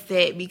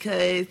upset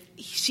because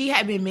she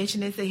had been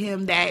mentioning to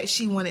him that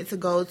she wanted to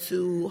go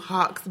to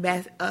Hawks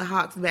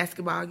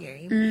basketball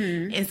game.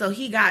 And so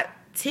he got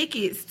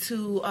tickets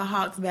to a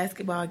Hawks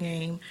basketball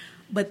game,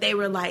 but they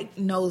were like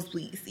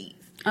nosebleed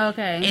seats.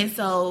 Okay. And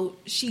so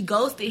she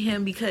ghosted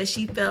him because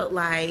she felt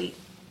like,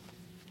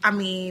 I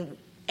mean,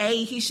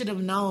 he should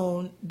have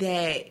known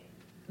that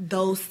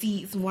those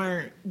seats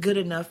weren't good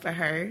enough for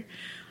her.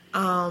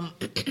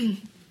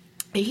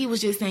 And he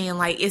was just saying,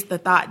 like, it's the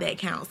thought that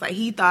counts. Like,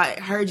 he thought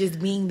her just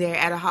being there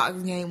at a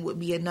Hawks game would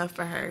be enough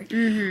for her.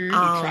 He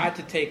tried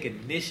to take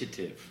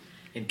initiative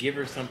and give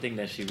her something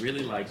that she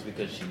really likes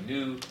because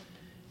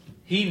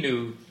he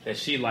knew that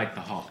she liked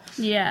the Hawks.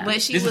 Yeah. But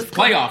this is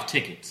playoff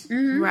tickets.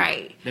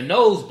 Right. The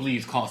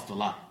nosebleeds cost a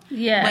lot.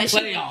 Yeah. But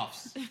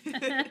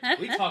Playoffs.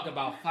 We talk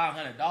about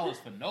 $500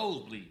 for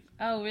nosebleeds.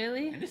 Oh,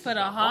 really? And this For is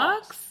the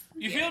Hawks?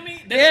 You feel me?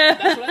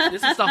 Yeah.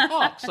 This is the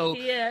Hawks. So,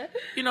 Yeah.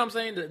 you know what I'm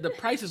saying? The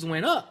prices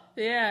went up.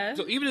 Yeah.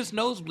 So even this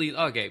nosebleed,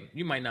 okay,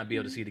 you might not be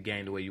able to see the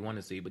game the way you want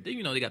to see, but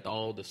then, they got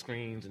all the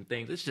screens and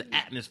things. It's just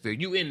atmosphere.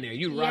 You in there.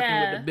 You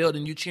rocking with the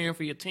building. You cheering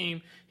for your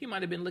team. He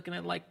might have been looking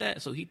at it like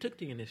that. So he took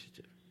the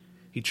initiative.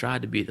 He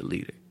tried to be the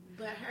leader.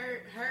 But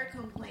her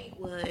complaint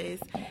was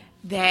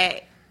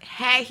that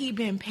had he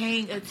been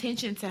paying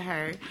attention to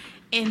her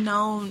and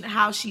known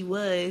how she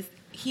was,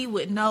 he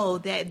would know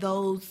that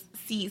those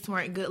seats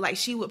weren't good. Like,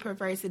 she would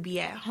prefer to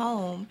be at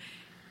home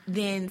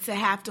than to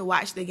have to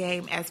watch the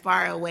game as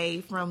far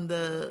away from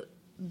the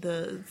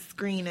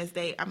screen as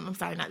they, I'm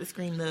sorry, not the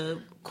screen,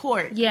 the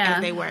court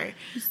as they were.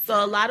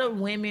 So a lot of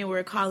women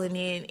were calling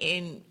in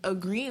and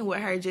agreeing with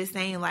her, just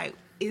saying, like,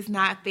 it's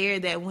not fair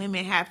that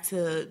women have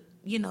to,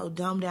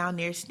 dumb down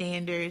their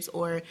standards,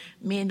 or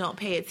men don't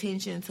pay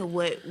attention to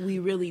what we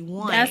really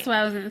want. That's what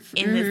I was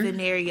in the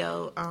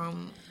scenario.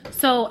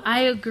 So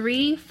I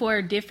agree for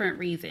a different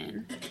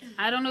reason.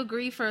 I don't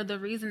agree for the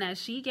reason that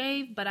she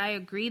gave, but I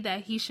agree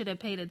that he should have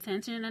paid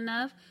attention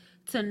enough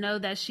to know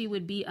that she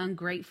would be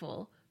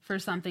ungrateful for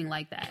something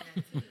like that.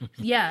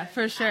 Yeah,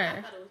 for sure.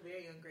 I thought it was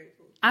very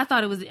ungrateful.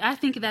 I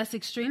think that's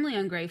extremely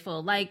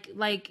ungrateful. Like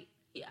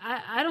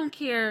I don't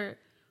care.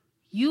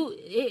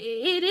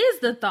 It is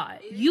the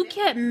thought. You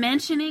kept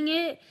mentioning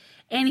it,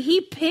 and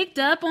he picked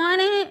up on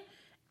it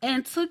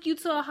and took you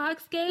to a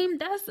Hawks game.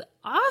 That's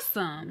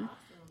awesome.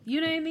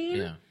 You know what I mean?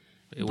 Yeah,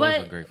 it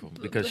was ungrateful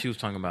because she was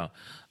talking about,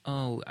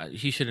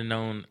 he should have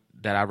known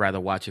that I'd rather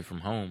watch it from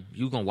home.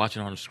 You gonna watch it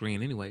on the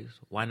screen anyways.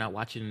 Why not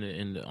watch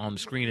it on the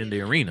screen in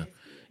the arena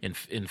and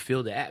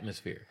feel the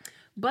atmosphere?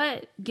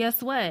 But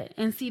guess what?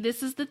 And see,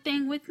 this is the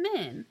thing with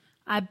men.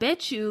 I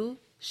bet you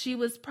she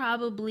was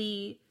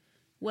probably.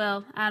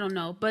 Well, I don't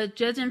know, but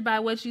judging by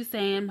what you're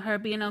saying, her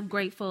being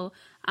ungrateful,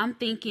 I'm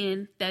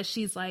thinking that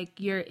she's like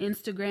your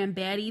Instagram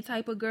baddie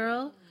type of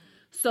girl.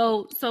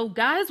 So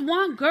guys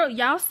want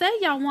y'all say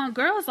y'all want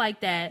girls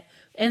like that,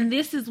 and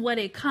this is what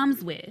it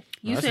comes with.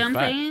 You see what I'm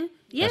saying?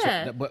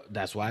 Yeah.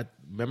 That's why.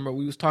 Remember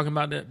we was talking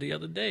about that the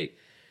other day.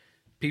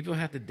 People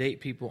have to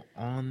date people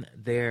on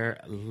their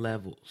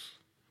levels.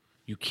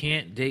 You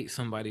can't date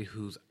somebody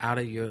who's out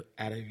of your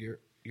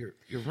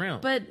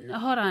realm. But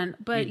hold on.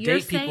 But you're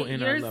date people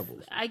saying in our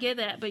levels. I get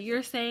that, but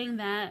you're saying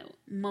that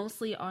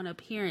mostly on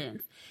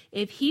appearance.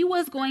 If he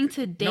was going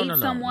to date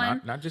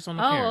someone, not just on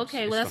appearance. Oh,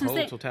 okay. Well, that's what I'm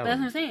saying. That's what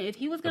I'm saying. If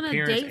he was going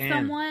to date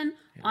someone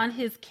on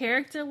his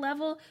character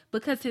level,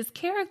 because his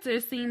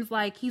character seems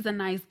like he's a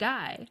nice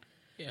guy.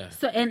 Yeah.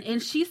 So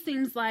and she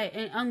seems like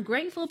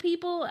ungrateful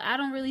people. I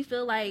don't really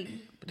feel like.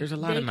 But there's a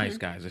lot of nice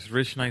guys. There's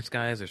rich nice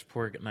guys. There's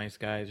poor nice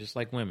guys. Just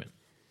like women.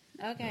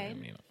 Okay.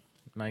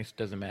 Nice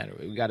doesn't matter.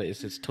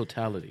 It's its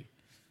totality,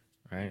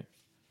 right?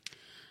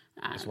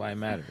 That's why it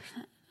matters.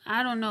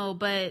 I don't know,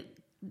 but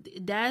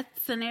that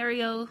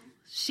scenario,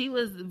 she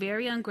was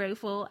very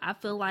ungrateful. I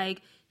feel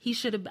like he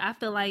should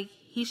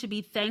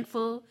be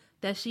thankful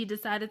that she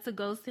decided to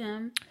ghost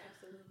him.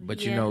 But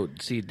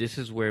see, this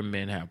is where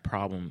men have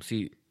problems.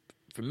 See,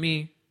 for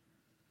me,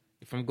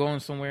 if I'm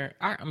going somewhere,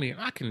 I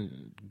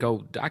can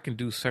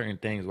do certain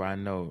things where I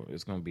know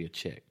it's going to be a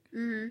check.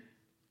 Mm-hmm.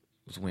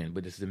 It's win,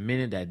 but it's the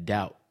minute that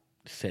doubt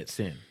sets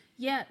in.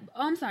 Yeah.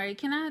 Oh, I'm sorry.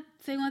 Can I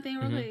say one thing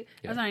real quick?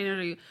 Yeah. I'm sorry to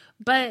interrupt you.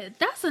 But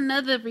that's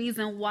another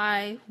reason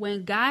why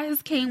when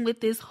guys came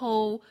with this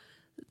whole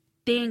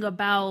thing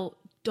about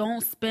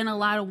don't spend a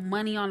lot of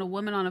money on a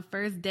woman on a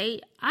first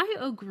date, I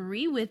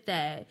agree with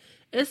that.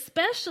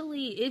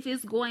 Especially if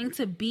it's going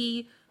to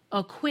be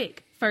a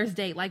quick first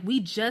date. Like we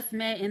just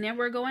met and then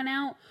we're going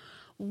out.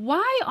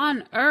 Why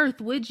on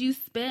earth would you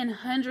spend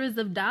hundreds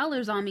of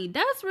dollars on me?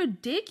 That's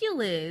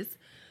ridiculous.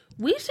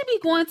 We should be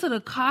going to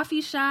the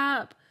coffee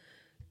shop,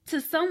 to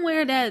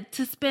somewhere that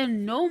to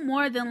spend no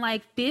more than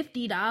like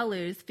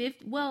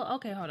 $50. Well,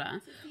 okay, hold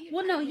on.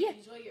 Well, no, yeah,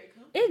 enjoy your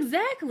company.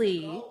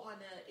 exactly. Go on an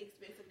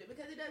expensive day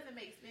because it doesn't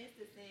make sense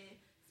to spend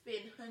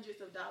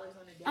hundreds of dollars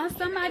on a day On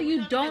somebody we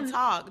you don't even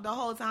talk the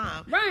whole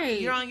time. Right.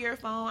 You're on your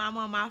phone. I'm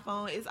on my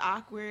phone. It's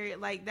awkward.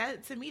 Like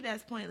that to me,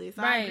 that's pointless.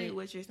 I agree with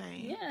what you're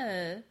saying.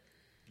 Yeah.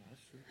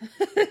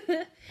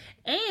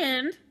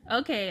 And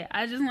okay,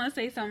 I just want to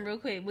say something real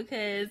quick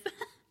because.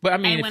 But I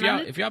mean,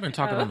 if y'all been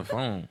talking on the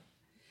phone,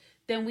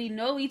 then we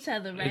know each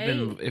other, right?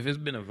 If it's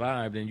been a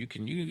vibe, then you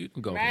can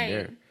go from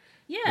there.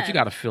 Yeah. But you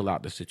got to fill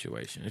out the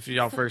situation. If it's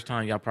y'all first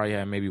time, y'all probably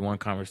had maybe one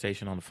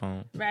conversation on the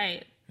phone.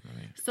 Right.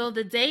 So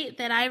the date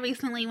that I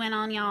recently went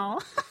on,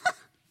 y'all,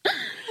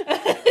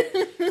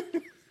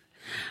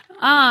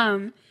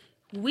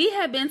 we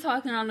had been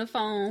talking on the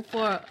phone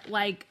for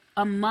like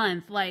a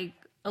month, like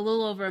a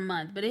little over a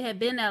month, but it had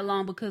been that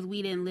long because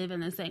we didn't live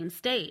in the same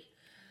state.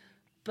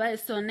 But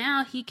so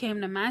now he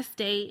came to my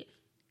state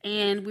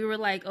and we were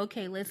like,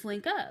 okay, let's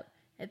link up.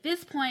 At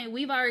this point,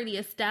 we've already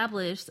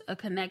established a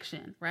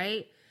connection,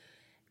 right?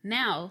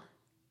 Now,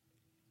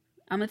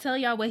 I'm going to tell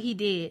y'all what he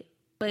did,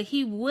 but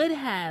he would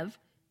have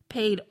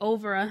paid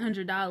over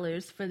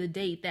 $100 for the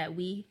date that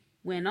we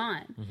went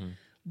on. Mm-hmm.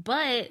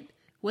 But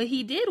what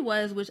he did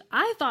was, which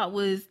I thought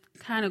was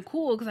kind of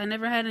cool because I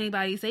never had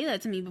anybody say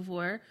that to me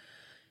before.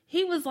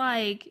 He was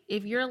like,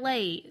 if you're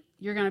late,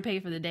 you're going to pay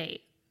for the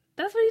date.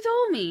 That's what he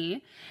told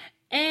me.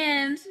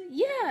 And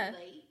yeah,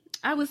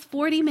 I was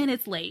 40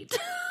 minutes late.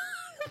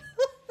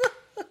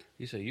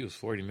 You said you was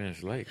 40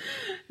 minutes late.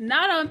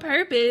 Not on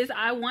purpose.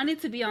 I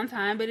wanted to be on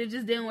time, but it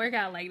just didn't work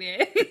out like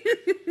that.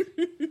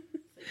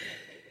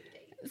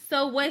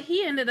 So what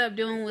he ended up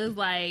doing was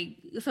like,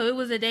 so it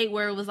was a date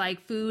where it was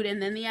like food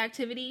and then the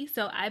activity.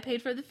 So I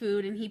paid for the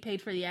food and he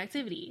paid for the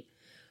activity.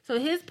 So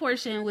his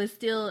portion was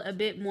still a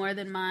bit more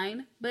than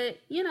mine.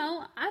 But, you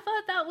know, I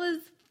thought that was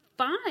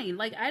fine.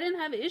 Like, I didn't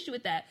have an issue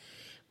with that.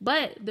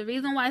 But the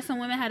reason why some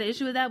women had an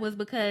issue with that was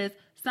because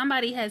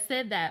somebody had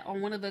said that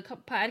on one of the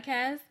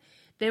podcasts.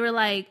 They were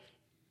like,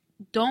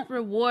 don't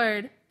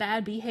reward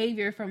bad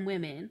behavior from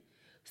women.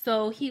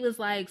 So he was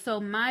like, so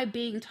my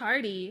being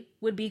tardy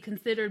would be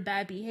considered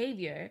bad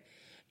behavior.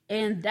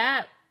 And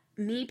that,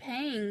 me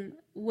paying,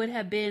 would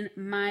have been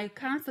my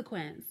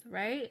consequence,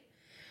 right?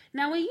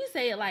 Now, when you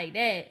say it like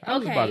that, I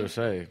was about to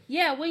say.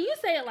 Yeah, when you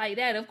say it like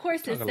that, of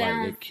course it sounds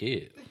like a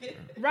kid.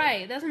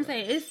 Right, that's what I'm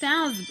saying. It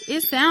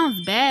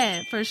sounds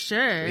bad for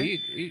sure.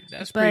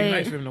 That's pretty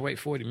nice for him to wait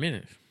 40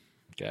 minutes.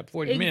 Yeah,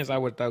 40 minutes, I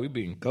would have thought we'd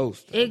be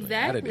ghosted.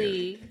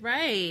 Exactly,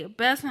 right.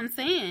 But that's what I'm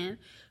saying.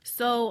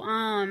 So,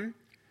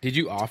 did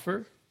you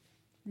offer?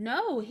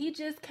 No, he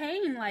just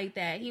came like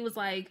that. He was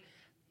like,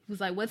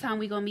 what time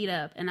we gonna meet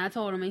up? And I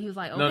told him, and he was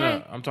like, okay.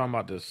 No, I'm talking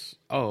about this.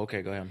 Oh,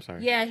 okay, go ahead. I'm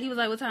sorry. Yeah, he was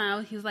like, what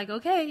time? He was like,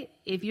 okay,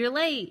 if you're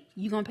late,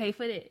 you gonna pay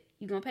for it.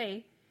 You gonna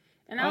pay.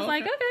 And I was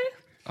like, okay.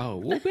 Oh,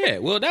 well,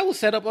 bad. Well, that was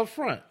set up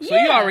front. So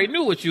you already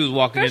knew what you was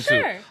walking into.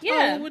 Sure.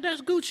 Yeah. Oh, well,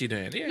 that's Gucci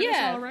then. Yeah,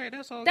 that's all right.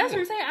 That's all That's good.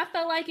 what I'm saying. I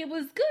felt like it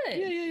was good.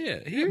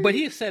 Yeah. But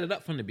he had set it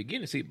up from the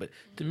beginning. See, but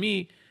to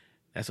me,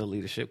 that's a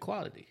leadership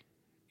quality.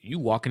 You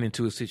walking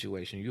into a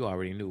situation, you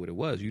already knew what it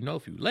was. You know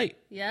if you late.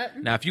 Yep.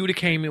 Now, if you would have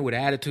came in with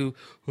an attitude,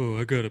 oh,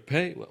 I got to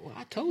pay. Well,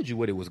 I told you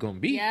what it was going to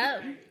be.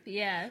 Yep.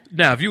 Yeah.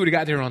 Now, if you would have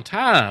got there on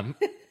time,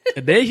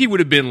 then he would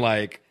have been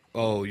like,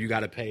 oh, you got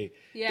to pay.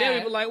 Yeah. Then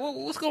we'd be like, well,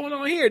 what's going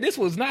on here? This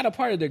was not a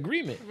part of the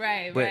agreement.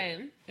 Right, but, right.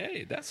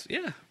 Hey, that's,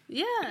 yeah.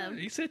 Yeah.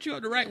 He set you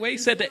up the right way. He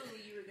said that.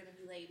 You were going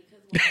to be late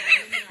because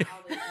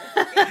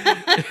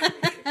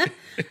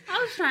I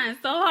was trying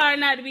so hard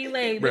not to be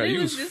late. Bro, but it you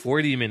was just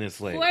 40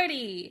 minutes late.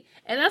 40.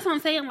 And that's what I'm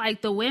saying.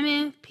 Like, the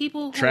women,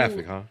 people who...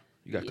 Traffic, huh?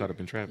 You got caught up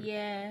in traffic.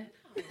 Yeah.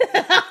 And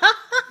that's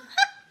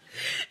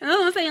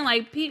what I'm saying.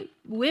 Like,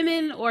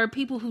 women or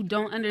people who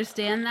don't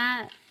understand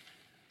that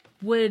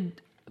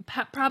would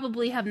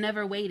probably have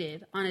never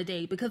waited on a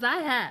date, because I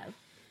have.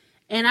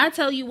 And I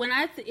tell you,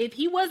 if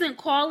he wasn't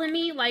calling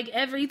me like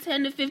every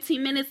 10 to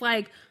 15 minutes,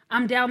 like,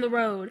 I'm down the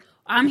road,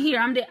 I'm here,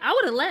 I'm there, I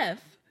would have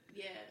left.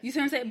 Yeah. You see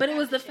what I'm saying? But it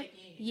was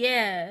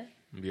yeah.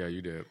 Yeah,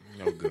 you did.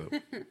 No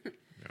good. Yeah.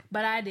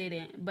 But I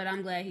didn't. But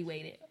I'm glad he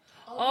waited.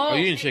 Oh,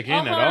 you didn't check in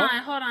at all?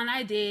 Hold on.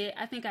 I did.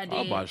 I think I did. I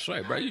was about to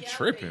say, bro, you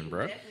tripping,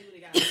 bro.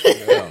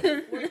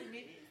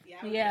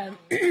 Yeah.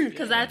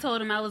 Because I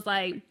told him, I was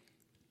like,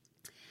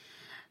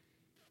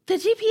 the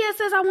GPS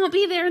says I won't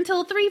be there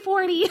until 3:40.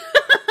 Right.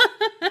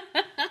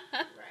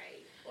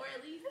 Or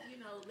at least, let me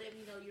know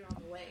you're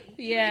on the way.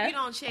 Yeah. If you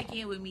don't check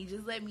in with me,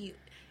 just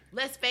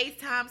let's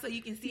FaceTime so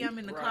you can see I'm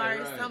in the car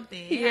or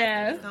something.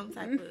 Yeah. Some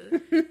type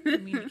of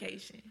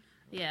communication.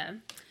 Yeah.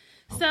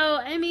 So,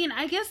 I mean,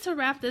 I guess to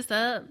wrap this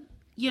up,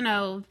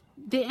 the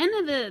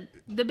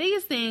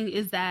biggest thing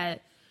is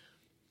that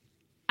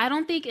I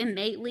don't think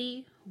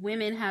innately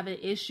women have an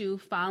issue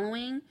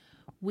following.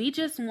 We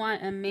just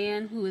want a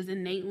man who is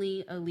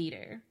innately a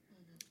leader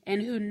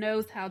and who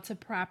knows how to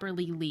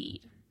properly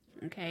lead.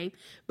 Okay?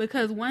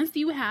 Because once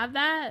you have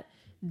that,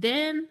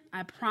 then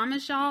I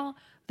promise y'all,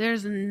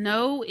 there's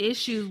no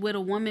issues with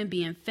a woman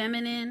being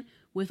feminine,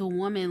 with a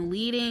woman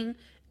leading.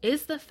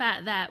 It's the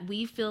fact that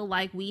we feel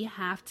like we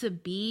have to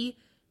be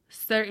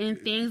certain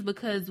things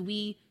because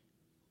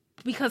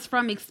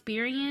from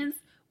experience,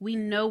 we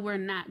know we're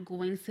not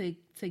going to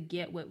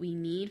get what we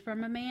need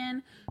from a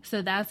man.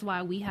 So that's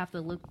why we have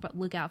to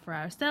look out for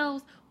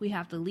ourselves. We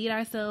have to lead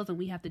ourselves, and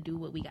we have to do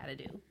what we got to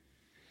do.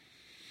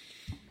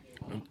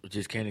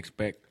 Just can't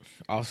expect.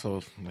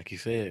 Also, like you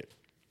said,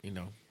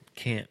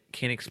 can't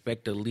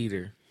expect a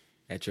leader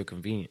at your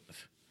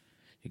convenience.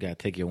 You got to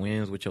take your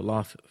wins with your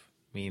losses.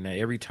 Meaning that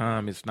every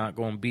time it's not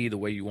going to be the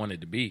way you want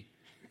it to be.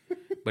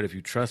 But if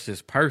you trust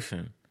this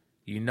person,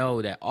 you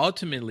know that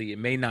ultimately it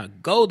may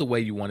not go the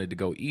way you wanted to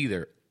go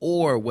either,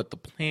 or what the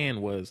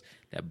plan was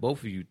that both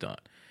of you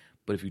thought.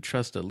 But if you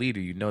trust a leader,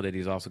 you know that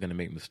he's also going to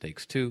make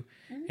mistakes too,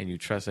 and you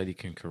trust that he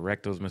can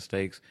correct those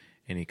mistakes,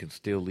 and he can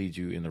still lead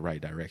you in the right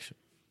direction.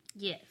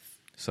 Yes.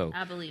 So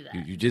I believe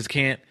that. You just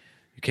can't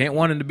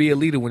want him to be a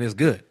leader when it's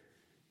good,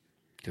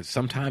 because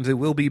sometimes it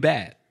will be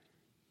bad,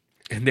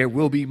 and there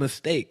will be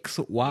mistakes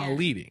while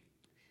leading.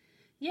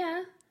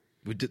 Yeah.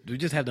 We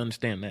just have to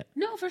understand that.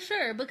 No, for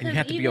sure. Because and you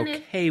have to be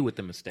okay with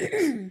the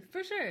mistakes.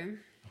 For sure.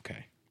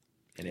 Okay.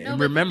 And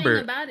remember, the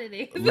thing about it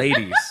is...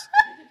 ladies.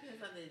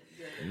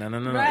 No.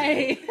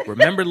 Right.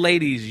 Remember,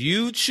 ladies,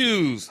 you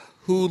choose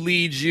who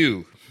leads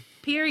you.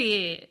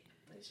 Period.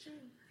 That's true.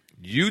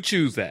 You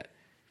choose that.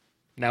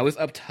 Now it's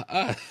up to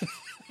us.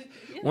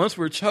 Once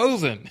we're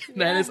chosen,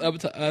 then it's up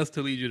to us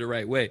to lead you the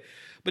right way.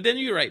 But then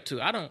you're right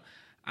too. I don't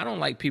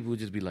like people who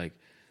just be like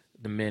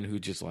the men who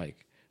just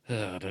like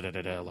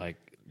like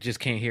just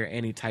can't hear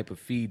any type of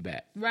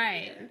feedback.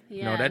 Right.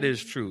 Yeah. No, that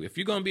is true. If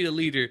you're gonna be the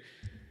leader,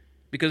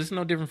 because it's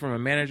no different from a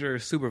manager or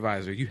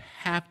supervisor, you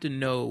have to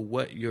know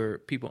what your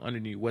people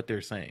underneath what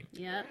they're saying.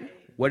 Yep.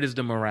 What is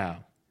the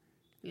morale?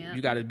 Yep.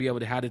 You got to be able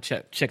to how to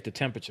check the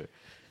temperature.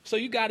 So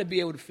you got to be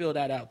able to fill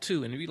that out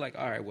too, and be like,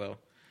 all right, well,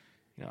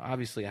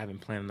 obviously I haven't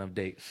planned enough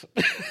dates.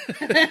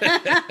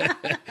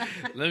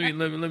 let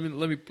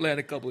me plan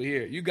a couple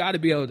here. You got to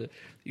be able to.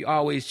 You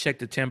always check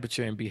the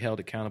temperature and be held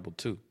accountable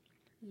too.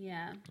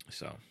 Yeah.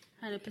 So.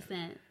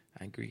 100%.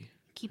 I agree.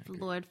 Keep the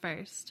Lord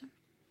first.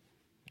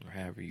 Or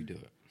however you do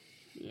it.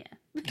 Yeah.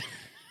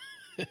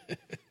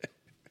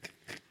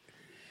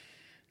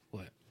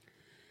 What?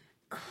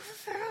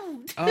 Close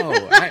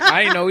Oh,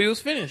 I didn't know he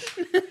was finished.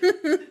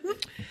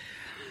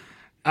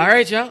 All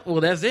right, y'all.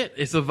 Well, that's it.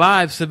 It's a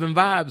vibe, sipping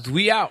vibes.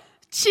 We out.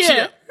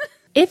 Cheer.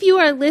 If you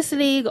are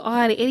listening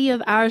on any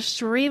of our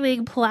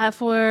streaming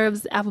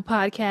platforms, Apple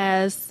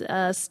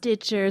Podcasts,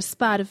 Stitcher,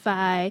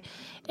 Spotify,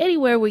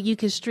 anywhere where you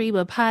can stream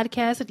a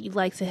podcast, if you'd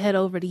like to head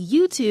over to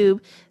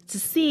YouTube to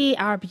see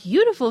our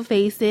beautiful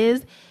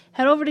faces,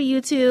 head over to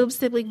YouTube,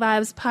 Sibling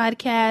Vibes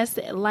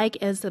Podcast, like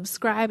and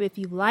subscribe if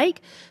you like.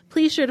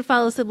 Please sure to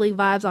follow Sibling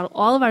Vibes on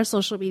all of our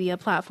social media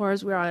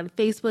platforms. We're on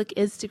Facebook,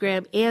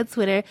 Instagram, and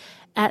Twitter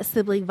at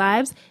Sibling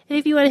Vibes. And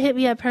if you want to hit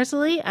me up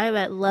personally, I'm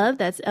at Love,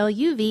 that's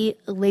L-U-V,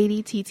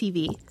 Lady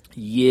TTV.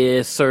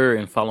 Yes, sir.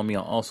 And follow me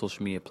on all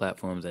social media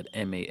platforms at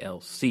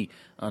MALC_C.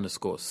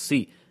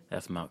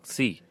 That's Malc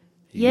C.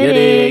 Yeah,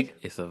 dig.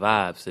 It's a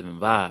vibe, 7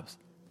 vibes.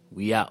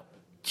 We out.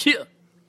 Cheer.